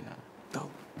think we're He's okay. not.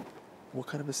 No. What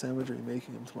kind of a sandwich are you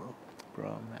making him tomorrow?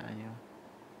 Bro, man,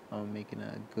 I'm making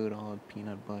a good old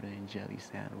peanut butter and jelly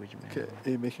sandwich, man. Okay. Are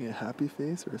you making a happy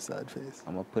face or a sad face?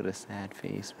 I'm gonna put a sad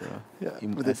face, bro. Yeah,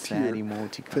 With with a a sad tear.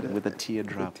 emoticon, with a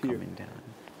teardrop tear. coming down.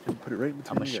 And put it right in I'm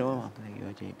between gonna you show guys. him, I'm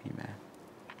like, yo, JP, man.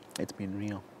 It's been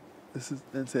real. This is,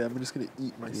 and say, I'm just gonna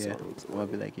eat my Yeah. sorrows. I'll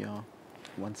be like, yo,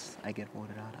 once I get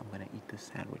voted out, I'm gonna eat this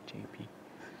sandwich, JP.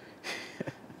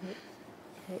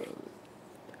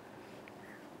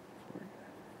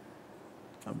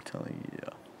 I'm telling you,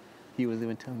 yeah. He was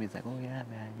even telling me, he's like, oh yeah,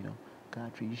 man,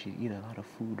 Godfrey, you should eat a lot of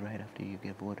food right after you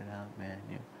get voted out, man.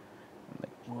 I'm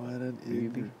like, What an really?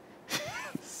 ignorant.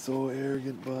 So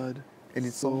arrogant, bud. And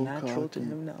it's so natural to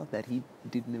cocky. him now that he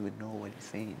didn't even know what he's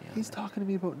saying. Yo. He's Like, talking to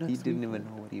me about next He week. didn't even man.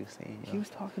 know what he was saying. Yo. He was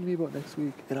talking to me about next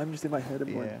week, and I'm just in my head.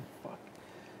 I'm going, Yeah. fuck.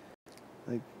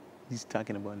 Like, He's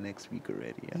talking about next week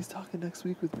already. Yeah. he's talking next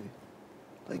week with me.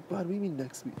 Like, bud, what do you mean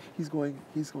next week? He's going,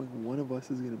 one of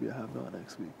us is going to be a have-not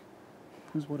next week.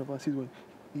 Who's one of us? He's going,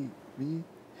 me,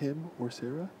 him, or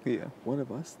Sarah? Yeah. One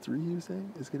of us, three, he was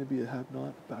saying, is going to be a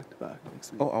have-not back-to-back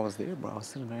next week. Oh, I was there, bro. I was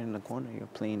sitting right in the corner. You're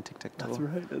playing tic-tac-toe. That's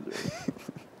right, that's right.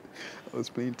 I was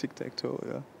playing tic-tac-toe,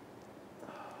 yeah.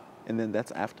 And then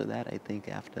that's after that, I think,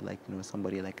 after,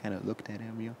 somebody, kind of looked at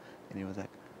him, and he was like,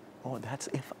 oh, that's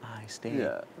if I stay.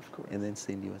 Yeah, of course. And then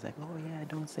Cindy was like, oh, yeah,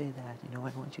 don't say that. I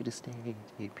want you to stay,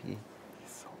 JP. He's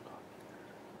so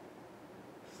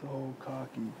cocky. So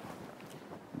cocky.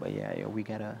 But yeah, yo, we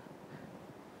gotta,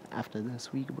 after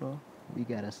this week, bro, we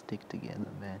gotta stick together,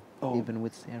 man. Oh. Even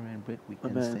with Sarah and Britt My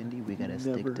and man, Cindy, we gotta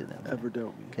never, stick to them. ever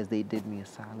doubt me. Because they did me a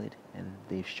solid, and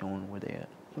they've shown where they're,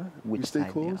 What? which We stay side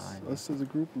they're close. on. Us as a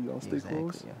group, we all stay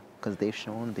close. Yeah. Because they've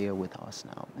shown they're with us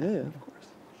now, Yeah, man. yeah, of course.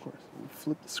 Of course. We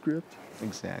flip the script.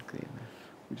 Exactly, man.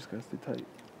 We just gotta stay tight.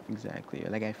 Exactly.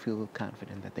 Like, I feel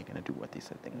confident that they're gonna do what they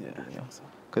said they're gonna Yeah, I do, think so.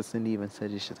 Because Cindy even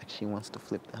said she's like, she wants to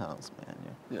flip the house, man,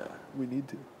 yeah. Yeah, we need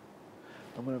to.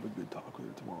 I'm gonna have a good talk with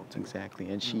her tomorrow too. Exactly,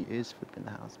 and she is flipping the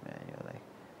house, man.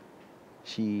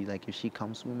 If she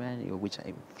comes to me, man, which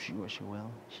I'm sure she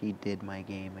will, she did my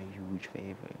game a huge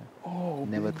favor. Oh,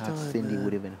 Never big thought time, Cindy man.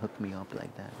 would even hook me up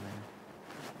like that, man.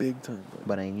 Big time, bud.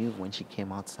 But I knew when she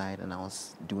came outside and I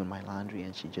was doing my laundry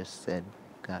and she just said,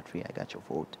 Godfrey, I got your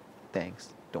vote.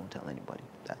 Thanks. Don't tell anybody.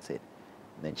 That's it.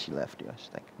 Then she left. She's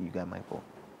like, you got my vote.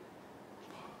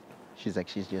 She's like,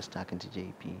 she's just talking to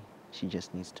JP. She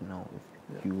just needs to know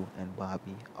if you and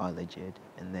Bobby are legit.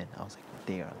 And then I was like,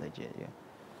 they are legit, yeah.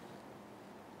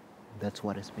 That's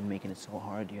what has been making it so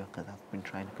hard, yeah, because I've been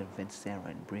trying to convince Sarah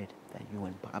and Britt that you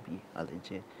and Bobby are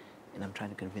legit. And I'm trying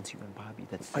to convince you and Bobby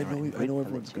that Sarah and Britt I know are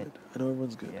everyone's legit. good. I know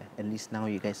everyone's good. Yeah, at least now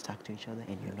you guys talk to each other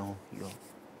and you know you're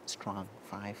strong.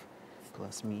 5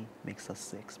 plus me makes us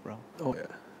 6, bro. Oh yeah.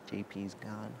 JP's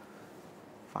gone.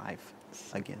 5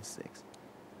 against 6.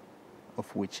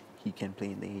 Of which he can play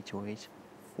in the HOH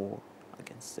 4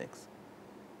 against 6.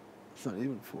 It's not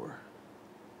even 4.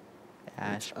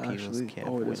 Ash, It's Peels, actually, Kev,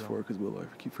 oh, it Willow. is 4 because Willow.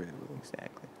 I keep forgetting Willow.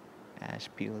 Exactly. Ash,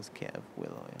 Peels, Kev,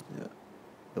 Willow. Yeah. Yeah.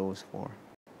 Those 4.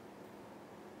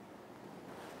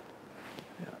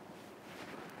 Yeah.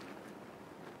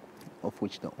 Of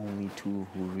which the only 2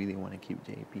 who really want to keep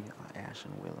JP are Ash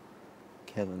and Willow.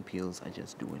 Kevin Peels are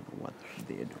just doing what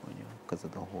they're doing, you know, because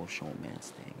of the whole showman's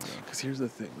thing. You know? Because here's the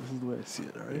thing. This is the way I see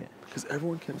it, all right? Yeah. Because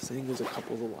everyone kept saying there's a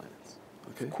couples alliance.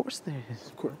 Okay? Of course there is.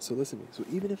 Of course. So listen to me. So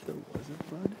even if there wasn't,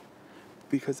 bud,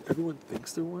 because everyone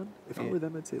thinks they're one, if I Yeah. were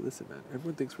them, I'd say, listen, man,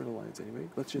 everyone thinks we're an alliance anyway.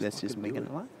 Let's just make do an it.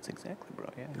 alliance, exactly, bro.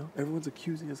 Yeah. You know, everyone's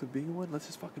accusing us of being one. Let's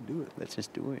just fucking do it. Let's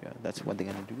just do it. Yeah. That's what they're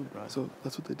gonna do, bro. So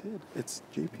that's what they did. It's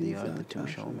JP. They are Zach, the two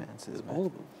Ashley. showmances, It's man. all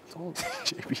of them. It's all of them.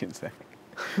 JP and Zach.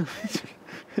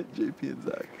 JP and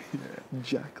Zach. Yeah.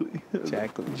 Jackley.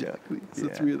 Jackley. It's the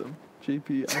Yeah. three of them.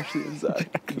 JP, Ashley, and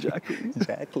Zach. Jackley.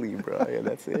 Exactly, bro. Yeah,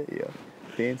 that's it. Yeah.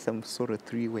 They're in some sort of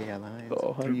three-way alliance.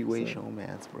 Oh, 3-way 100%.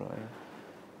 showmans, bro.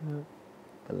 Yeah. Yeah.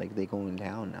 But like they're going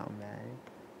down now, man.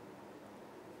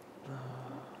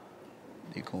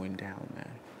 They're going down, man.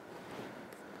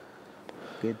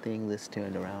 Good thing this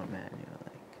turned around, man. You know,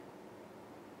 like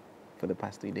for the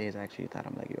past 3 days, I actually thought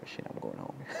I'm like, yo, shit, I'm going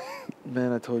home.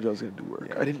 Man, I told you I was gonna do work.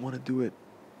 Yeah. I didn't want to do it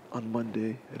on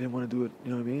Monday. I didn't want to do it.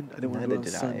 You know what I mean? I didn't want to do it on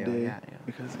Neither did I, Sunday yeah.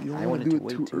 because you I don't want wanted to do to it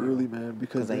too wait too, early, man.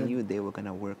 Because I then- knew they were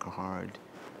gonna work hard.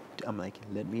 I'm like,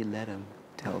 let them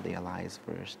tell their lies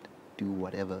first. Do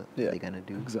whatever Yeah, they're gonna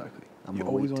do. Exactly. I'm You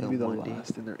gonna always wait want to till be the Monday,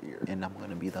 last in their ear. and I'm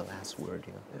gonna be the last word,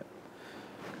 you know. Yeah.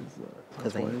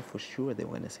 Because I knew for sure they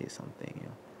were gonna say something, you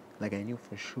know. Like I knew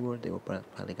for sure they were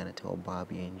probably gonna tell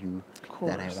Bobby and you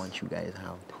that I want you guys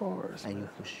out. Of course. I knew man.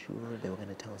 for sure they were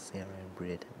gonna tell Sarah and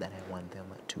Britt that I want them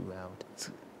two out.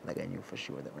 Like I knew for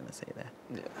sure they were gonna say that.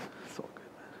 Yeah, it's all good,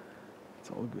 man. It's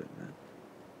all good, man.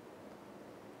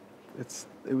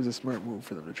 It was a smart move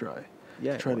for them to try.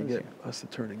 Yeah, To try it to was, get yeah. us to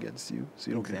turn against you, so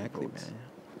you don't Exactly, get votes. man.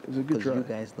 It was a good Because try. you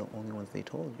guys the only ones they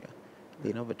told you.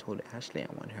 They never told Ashley I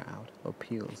want her out or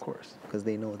Peels. Of course. Because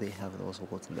they know they have those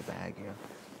votes in the bag, yeah.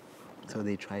 So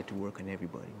they tried to work on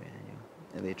everybody, man,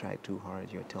 yeah. And they tried too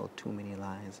hard, you tell too many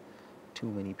lies, too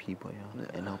many people, yeah.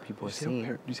 And now people are seeing.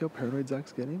 Do you see how paranoid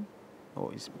Zach's getting? Oh,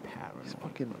 he's paranoid. He's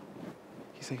fucking.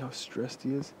 He's saying how stressed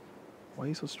he is. Why are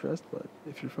you so stressed, bud?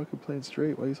 If you're fucking playing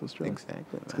straight, why are you so stressed? Exactly,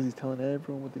 It's because man. he's telling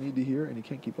everyone what they need to hear, and he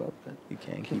can't keep up, man. You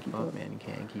can't keep up, man. You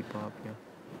can't keep up, yeah.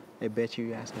 I bet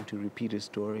you ask him to repeat his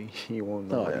story, he won't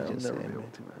know No, what yeah, he I'll just never said, be able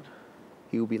man. to, man.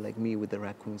 He'll be like me with the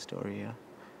raccoon story, yeah.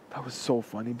 That was so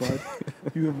funny, bud.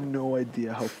 You have no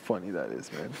idea how funny that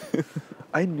is, man.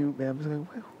 I knew, man. I was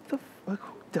like, wait, who the fuck?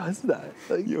 Who does that?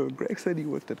 Like, Yo, Greg said he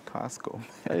worked at Costco.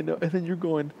 I know. And then you're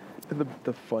going, and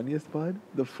the funniest, bud,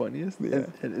 the funniest Yeah.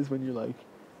 is when you're like,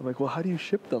 I'm like, well, how do you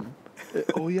ship them?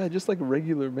 Oh, yeah, just like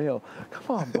regular mail.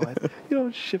 Come on, bud. You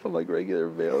don't ship them like regular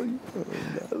mail. You,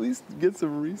 at least get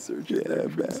some research in there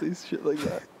before you say shit like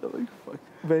that. I'm like, fuck.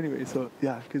 But anyway, so,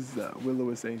 yeah, because Willow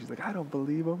was saying, she's like, I don't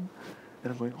believe him.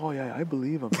 And I'm going, oh, yeah, I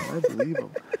believe him. I believe him.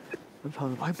 I'm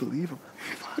telling him, I believe him.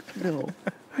 Fuck no.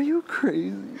 Are you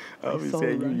crazy? I was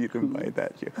saying you didn't buy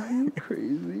that, yeah. Are you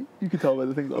crazy? You can tell by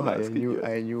the things I'm asking you.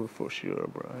 I knew for sure,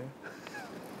 bro.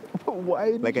 But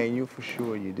why? Like I knew for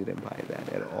sure you didn't buy that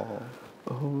at all.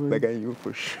 Oh, man. Like I knew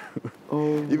for sure.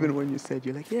 Oh, Even when you said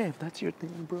you're like, yeah, if that's your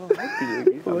thing, bro, I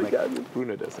believe you. Oh I'm my like, God.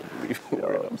 Bruno doesn't believe a no,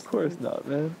 word I'm of course saying. not,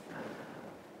 man.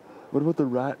 What about the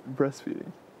rat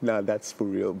breastfeeding? Nah, that's for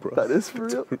real, bro. That is for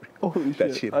real? Holy That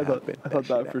shit. shit I thought happened. that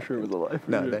shit for sure was a lie.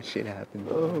 For Nah, sure. that shit happened,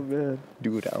 bro. Oh, man.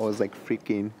 Dude, I was like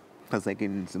freaking, because like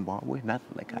in Zimbabwe, not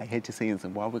like I hate to say in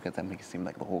Zimbabwe because that makes it seem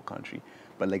like the whole country,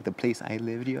 but like the place I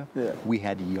lived here, Yeah. we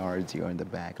had yards here in the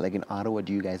back. Like in Ottawa,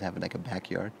 do you guys have like a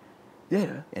backyard?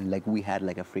 Yeah. And like we had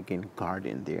like a freaking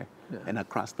garden there. Yeah. And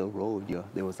across the road, yo,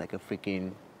 there was like a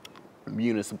freaking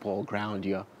municipal ground,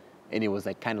 yo. And it was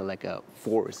like kind of like a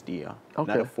forest, yeah. Not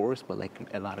Okay. a forest, but like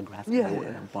a lot of grass. Yeah, and yeah.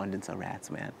 an abundance of rats,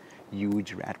 man.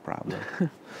 Huge rat problem.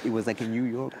 It was like in New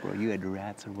York, bro. You had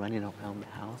rats running around the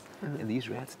house, and these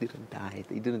rats didn't die.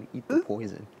 They didn't eat the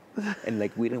poison. And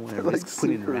like we didn't want to Like risk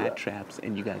putting super rat rat. traps,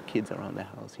 and you got kids around the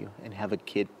house, yo, and have a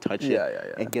kid touch Yeah, it yeah,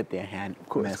 yeah. and get their hand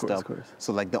course, messed course, up. course.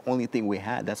 So like the only thing we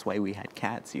had, that's why we had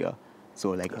cats, yo. So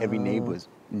like every neighbors,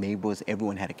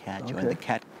 everyone had a cat, yo, and the Okay.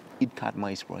 cat, it caught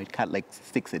mice, bro. It caught like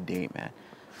 6 a day, man.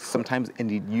 Sometimes it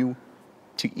needed you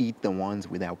to eat the ones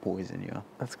without poison, yo.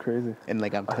 That's crazy. And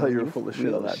like I'm I thought telling you were you, full of shit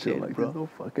real on that, too. shit, Like, bro. there's no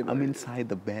fucking I'm way. inside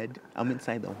the bed. I'm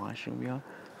inside the washroom, yo.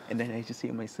 And then I just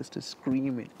hear my sister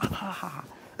screaming. I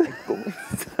go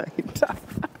inside.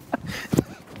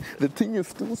 The thing is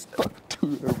still stuck to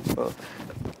her, bro.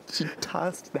 She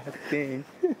tossed that thing.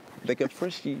 Like at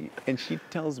first she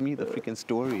tells me the freaking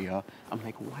story, yo. I'm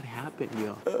like, what happened,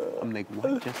 yo? I'm like,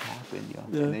 what just happened, yo?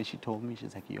 Yeah. And then she told me,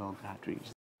 she's like, yo, Godfrey,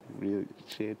 real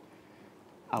shit.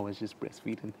 I was just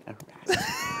breastfeeding a rat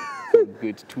for a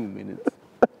good 2 minutes.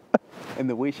 And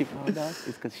the way she found out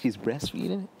is because she's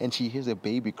breastfeeding and she hears a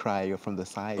baby cry from the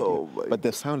side. Oh my but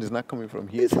the sound is not coming from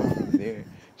here, it's coming from there.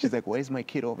 She's like, why is my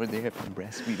kid over there if I'm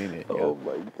breastfeeding it? Oh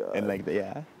my God. And like,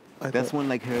 that's when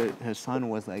like her son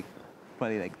was like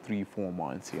probably like 3-4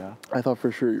 months, I thought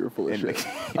for sure you were full of And, shit.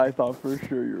 like- I thought for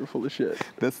sure you were full of shit.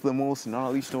 That's the most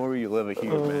gnarly story you'll ever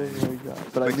hear, Oh man. my God.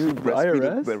 But Like, I knew she breastfeeding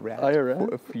IRS? the rat IRS?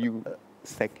 for a few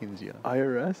seconds,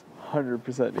 IRS?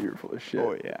 100% knew you were full of shit.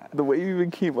 Oh, yeah. The way you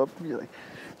even came up to me, like,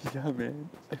 yeah, man,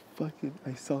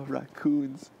 I saw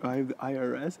raccoons. I have the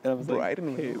IRS. And I was Bro, like, I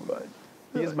didn't hey, know. bud.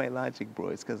 Here's my logic, bro.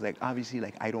 It's because, like, obviously,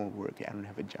 like, I don't work. I don't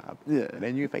have a job. Yeah. And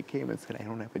I knew if I came and said I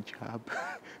don't have a job,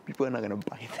 people are not going to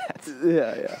buy that.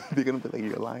 Yeah. They're going to be like,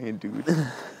 you're lying, dude.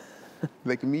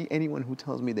 Like, me, anyone who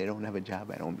tells me they don't have a job,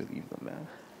 I don't believe them, man.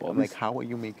 Well, I'm like, how are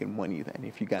you making money then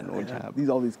if you got no Yeah, job?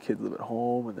 all these kids live at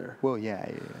home and they're, Well, yeah.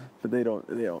 but they don't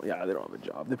have a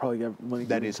job. They probably get money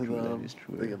That given is to true, that them. is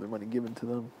true, They yeah. get their money given to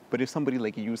them. But if somebody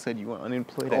like you said you were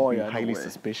unemployed, I'd Oh, be yeah, no highly way.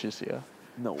 suspicious, yeah.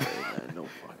 No way, man. No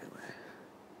fucking way.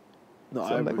 No,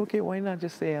 So I'm like, would- okay, why not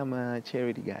just say I'm a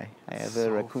charity guy? I have So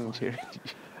a raccoon funny. charity.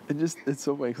 It's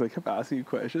so funny because I kept asking you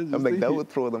questions. I'm just like, to that hear- would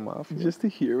throw them off. Yeah. just to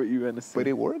hear what you had to say. But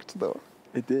it worked though.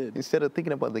 It did. Instead of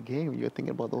thinking about the game, you're thinking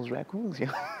about those raccoons.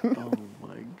 Yeah. Oh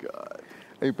my God.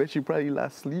 I bet you probably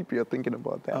lost sleep. You're thinking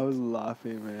about that. I was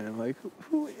laughing, man. Like,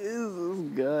 who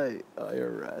is this guy?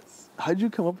 IRS. How'd you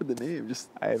come up with the name? Just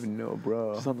I have no,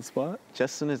 bro. on the spot?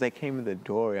 Just soon as I came in the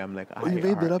door, I'm like, Oh, you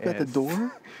made that up at the IRS.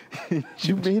 door?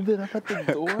 You made that up at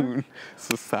the door? Raccoon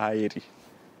Society.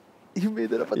 You made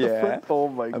that up at the Yeah. front? Oh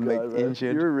my I'm God, like man.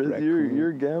 injured You're a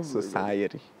raccoon gambler.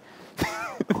 Society.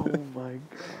 Oh my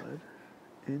God.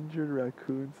 Injured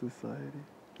Raccoon Society.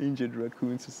 Injured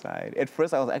Raccoon Society. At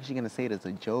first, I was actually gonna say it as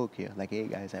a joke here, like, "Hey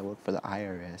guys, I work for the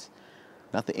IRS,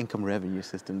 not the Income Revenue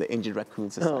System, the Injured Raccoon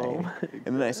Society." my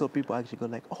And then I saw people actually go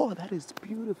like, "Oh, that is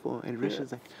beautiful," and Rich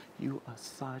is like, "You are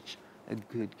such a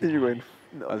good guy." And you're going,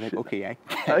 no I was like, shit. "Okay, I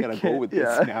gotta go can't- with yeah,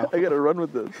 this now." I gotta run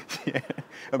with this. Yeah.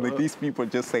 I'm like, these people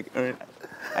just like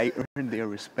I earn their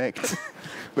respect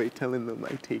by telling them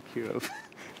I take care of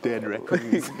dead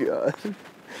raccoons. Oh my God.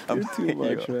 I'm You're too like,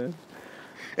 much, yo. man.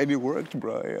 And it worked,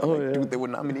 bro. Yeah. Oh, Like, yeah. dude, there were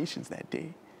nominations that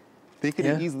day. They could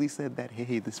have Yeah. easily said that,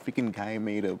 hey, this freaking guy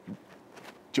made a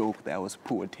joke that was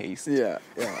poor taste. Yeah.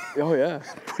 Oh, yeah.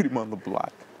 Put him on the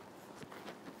block.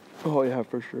 Oh, yeah,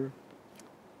 for sure.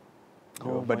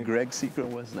 Yo, Oh but my- Greg Seeker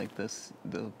was like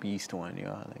the beast one,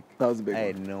 yo. Like, That was a big I one.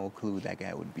 had no clue that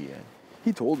guy would be in.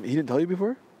 He told me. He didn't tell you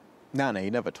before? No, he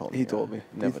never told me. He told me.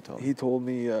 Never told me. He told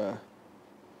me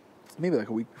maybe like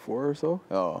a week before or so.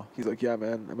 Oh. He's like, yeah,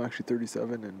 man, I'm actually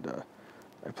 37 and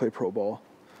I play pro ball.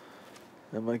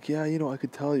 And I'm like, yeah, I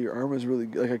could tell your arm was really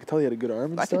good. Like, I could tell you had a good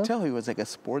arm and I stuff. could tell he was like a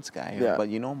sports guy. Yeah. But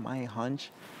my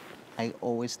hunch, I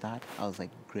always thought, I was like,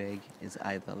 Greg is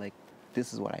either like,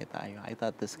 this is what I thought. I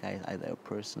thought this guy is either a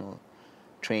personal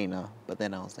trainer, but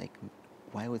then I was like,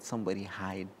 why would somebody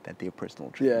hide that they're a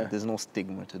personal trainer? Yeah. There's no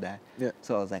stigma to that. Yeah.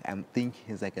 So I was like, I'm thinking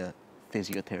he's like a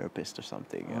physiotherapist or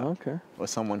something. Oh, okay. Or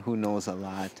someone who knows a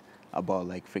lot about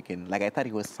like freaking, like I thought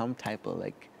he was some type of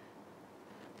like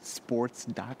sports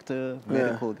doctor,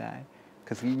 medical guy.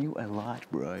 Because he knew a lot,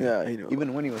 bro. Yeah, he knew a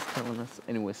Even when he was telling us,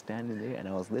 and he was standing there, and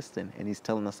I was listening, and he's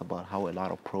telling us about how a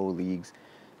lot of pro leagues,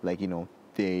 like,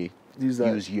 they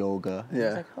use yoga. And I Yeah.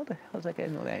 was like, how the hell does that guy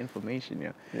know that information,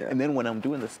 Yeah. And then when I'm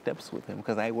doing the steps with him,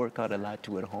 because I work out a lot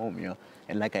too at home,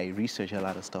 and like I research a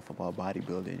lot of stuff about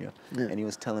bodybuilding, Yeah. and he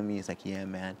was telling me, he's like, yeah,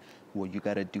 man, well, you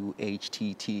got to do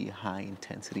HTT, high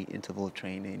intensity interval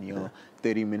training,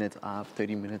 30 minutes off,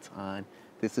 30 minutes on.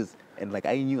 This is, and like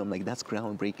I knew, I'm like, that's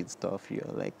groundbreaking stuff,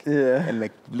 like, Yeah. and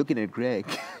like looking at Greg,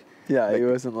 Yeah, like, he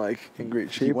wasn't like in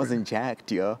great shape. he or- wasn't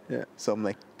jacked, Yeah. So I'm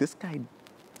like, this guy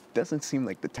doesn't seem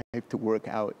like the type to work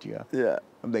out, Yeah.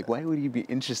 I'm like, why would he be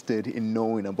interested in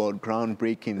knowing about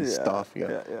groundbreaking Yeah, stuff,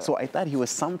 yeah. So I thought he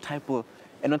was some type of,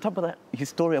 and on top of that, his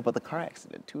story about the car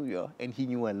accident too, and he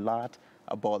knew a lot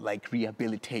about like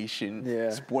rehabilitation, Yeah.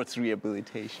 sports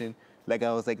rehabilitation. Like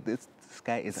I was like, this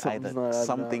guy is Something's not either adding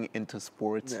something into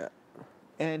sports, Yeah.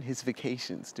 and his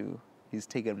vacations too. He's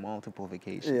taken multiple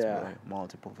vacations, Yeah. bro,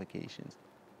 multiple vacations.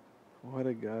 What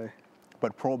a guy.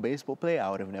 But pro baseball player,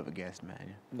 I would have never guessed,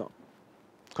 man. No.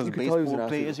 Because You could tell he was an baseball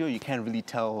athlete. players, you can't really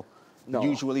tell. No.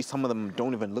 Usually, some of them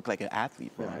don't even look like an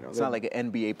athlete, bro. Yeah, I know. It's not like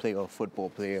an NBA player or a football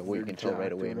player where you They're can tell right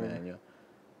jacked away, or man.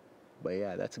 But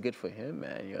yeah, that's good for him,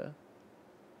 man.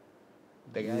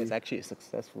 The guy Yeah. is actually a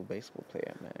successful baseball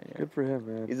player, man. Good for him,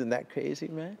 man. Isn't that crazy,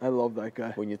 man? I love that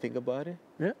guy. When you think about it,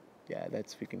 Yeah. yeah,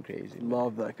 that's freaking crazy. man.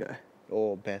 Love that guy.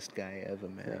 Oh, best guy ever,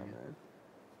 man. Yeah, man.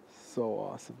 So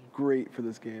awesome. Great for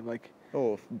this game. Like,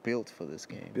 Oh, built for this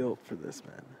game. Built for this,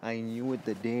 man. I knew it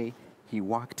the day he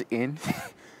walked in,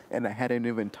 and I hadn't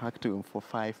even talked to him for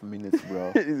 5 minutes,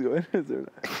 bro. He's going, is there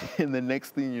And the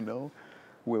next thing you know,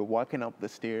 we're walking up the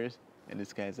stairs, and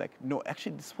this guy's like, no,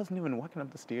 actually, this wasn't even walking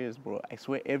up the stairs, bro. I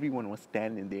swear everyone was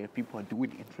standing there. People are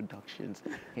doing introductions.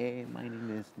 Hey, my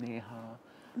name is Neha.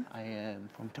 I am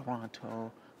from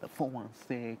Toronto. The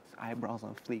 416, eyebrows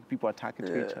on fleek. People are talking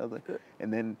to each other.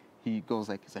 And then he goes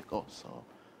like, he's like, oh, so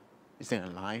is there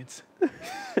an alliance?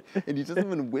 And he doesn't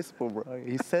even whisper, bro.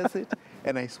 He says it,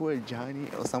 and I swear Johnny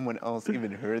or someone else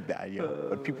even heard that, yo.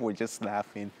 But people were just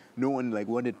laughing. No one like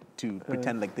wanted to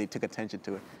pretend like they took attention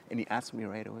to it. And he asked me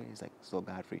right away. He's like, "So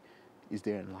Godfrey, is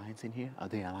there an alliance in here? Are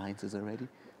there alliances already?"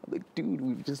 I'm like, "Dude,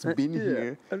 we've just been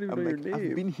here. I don't even know your name.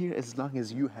 I've been here as long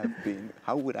as you have been.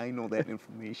 How would I know that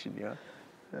information, yeah?"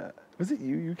 Yeah. Was it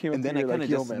you? You came up And to then me I kind like, of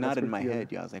yo, just man, nodded let's my work together. head.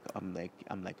 Yeah, I was like,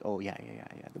 I'm like, oh yeah,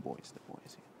 the boys.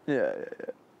 Yeah.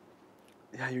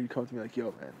 Yeah, you'd come to me like,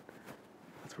 yo, man,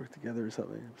 let's work together or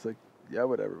something. I was like, yeah,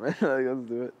 whatever, man. Like, let's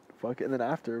do it. Fuck it. And then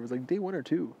after, it was like day 1 or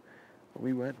 2. When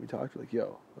we went, we talked, we're like,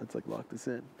 yo, let's like lock this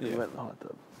in. And we went in the hot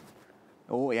tub.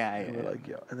 Oh yeah, And we're like,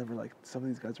 yo. And then we're like, some of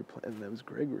these guys are playing. And it was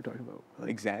Greg we were talking about. We're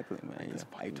like, exactly, man. this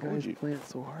Yeah. I fucking told guy's you. playing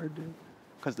so hard, dude.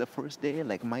 Because the first day,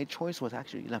 like, my choice was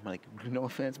actually, I'm like, no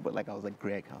offense, but, like, I was like,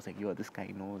 Greg. I was like, yo, this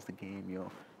guy knows the game,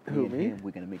 yo. Who, and me? him, we're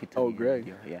going to make it to Oh, the Greg.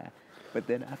 end, yo. Yeah. But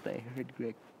then after I heard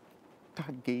Greg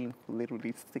talk game for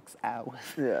literally 6 hours,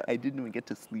 Yeah. I didn't even get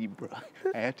to sleep, bro.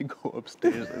 I had to go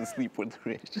upstairs and sleep with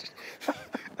Rich.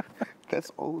 That's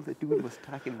all the dude was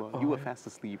talking about. You were fast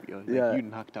asleep, yo. Like, Yeah. you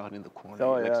knocked out in the corner.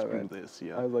 Oh, You're like, yeah, screw man. this,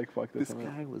 yo. I was like, fuck this. This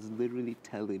guy was literally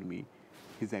telling me,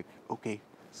 he's like, okay,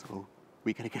 so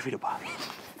we got to get rid of Bobby.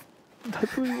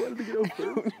 That's what he wanted to get over. I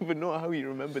don't even know how he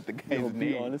remembered the guy's Yo, name.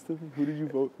 be honest with me. Who did you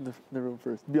vote in the room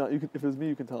first? Be honest. If it was me,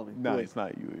 you can tell me. No, Wait. it's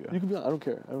not you, yeah. You can be honest. I don't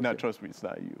care. I don't No, care. trust me, it's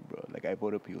not you, bro. Like, I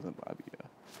voted Peels and Bobby, yeah.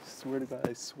 Swear to God,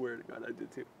 I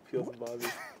did too. Peels and Bobby.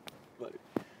 Like,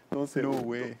 don't say No it.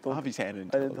 way. Don't- Obviously, I I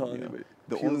didn't didn't tell tell him, anybody.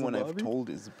 The Peels only one and I've Bobby? told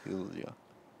is Peels, yeah.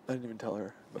 I didn't even tell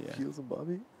her. But Yeah. Peels and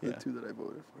Bobby, the Yeah. 2 that I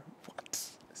voted for.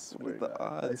 What? I swear What are the to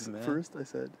God. odds, man? First, I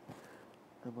said,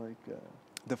 I'm like,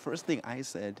 The first thing I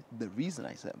said, the reason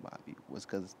I said Bobby was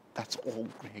because that's all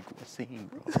Greg was saying,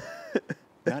 bro.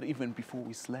 Not even before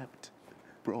we slept.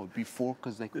 Bro, before,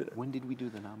 because, like, when did we do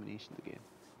the nominations again?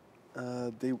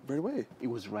 they right away. It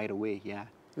was right away, yeah.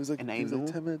 It was like, And I it was like know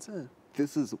 10 minutes in.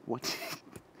 this is what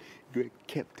Greg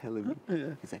kept telling me.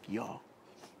 Yeah. He's like, yo,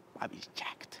 Bobby's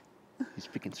jacked. He's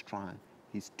freaking strong.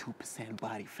 He's 2%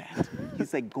 body fat.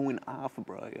 He's like going off,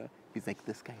 bro. Yeah. He's like,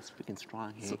 this guy's freaking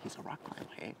strong. Hey, he's a rock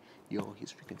climber. Hey, yo,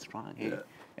 he's freaking strong. Hey. Yeah.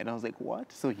 And I was like, what?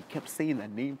 So he kept saying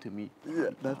that name to me. Yeah,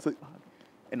 that's like.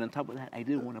 And on top of that, I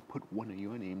didn't want to put one of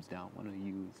your names down. One of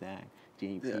you, Zach,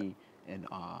 JP, and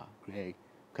Greg.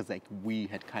 Because, like, we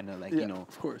had kind of, like, Yeah, you know.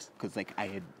 of course. Because, like,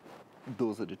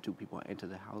 those are the 2 people I entered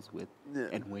the house with. Yeah.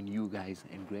 And when you guys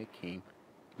and Greg came,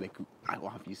 like,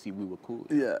 obviously we were cool.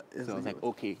 Yeah, So I was like,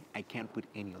 okay, I can't put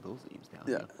any of those names down.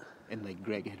 Yeah. Here. And, like,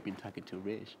 Greg had been talking to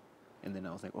Rish. And then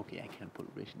I was like, okay, I can't put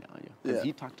Rish down here. Because Yeah.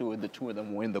 he talked to the 2 of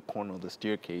them were in the corner of the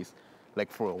staircase,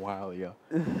 like, for a while, yeah.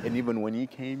 And even when he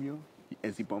came, yo,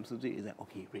 as he bumps into it, he's like,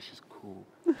 okay, Rish is cool.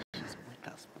 Rish is with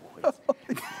us, boys.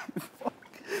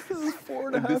 This is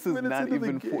 4.5 And this is minutes not into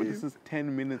even the 4. game. This is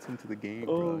 10 minutes into the game,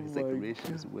 Oh bro. He's like, my Rish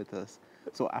is with us.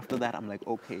 So after that, I'm like,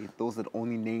 okay, those are the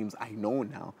only names I know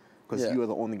now. Because Yeah. you are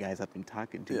the only guys I've been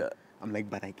talking to. Yeah. I'm like,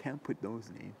 but I can't put those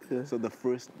names. Yeah. So the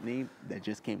first name that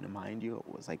just came to mind, yo,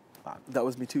 was like Bobby. That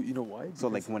was me too. You know why? So,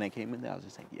 like, Because- when I came in there, I was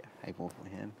just like, yeah, I vote for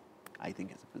him. I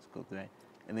think it's a physical threat.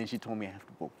 And then she told me I have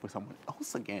to vote for someone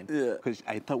else again. Yeah. Because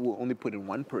I thought we were only putting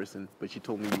one person, but she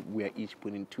told me we are each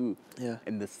putting 2. Yeah.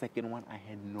 And the second one, I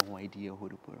had no idea who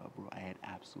to put up, bro. I had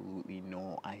absolutely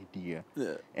no idea.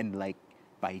 Yeah. And, like,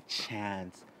 by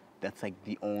chance, that's, like,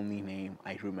 the only name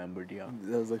I remembered, yo.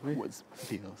 That was like me. Was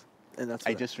Peels. And that's I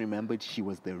what just remembered she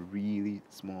was the really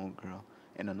small girl.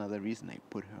 And another reason I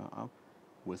put her up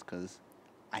was because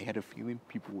I had a feeling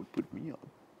people would put me up.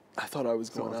 I thought I was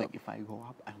So I going was up. like, if I go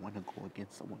up, I want to go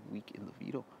against someone weak in the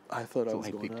veto. I thought I So was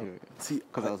I going picked up. her. See,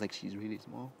 Because I was like, she's really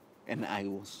small. And I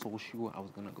was so sure I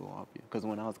was going to go up here. Because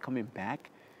when I was coming back,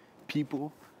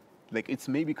 people, like, it's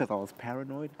maybe because I was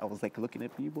paranoid. I was, like, looking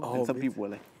at people. Oh, and some me people were,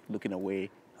 like, looking away.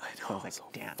 I know. So I was like, so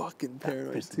damn. fucking that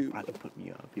paranoid person too. probably put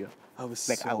me up, yeah. I was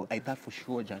Like, so. I thought for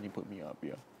sure Johnny put me up,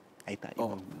 yeah. I thought Oh,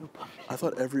 even Willow put me I up.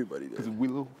 thought everybody Because did.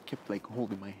 Willow kept, like,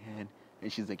 holding my hand.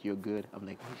 And she's like, you're good. I'm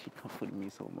like, why is she comforting me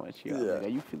so much? Yeah. I'm Yeah. like, are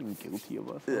you feeling guilty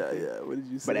about Yeah, something? yeah. What did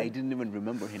you say? But I didn't even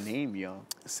remember her name, yo.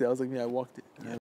 See, I was like me. I walked in.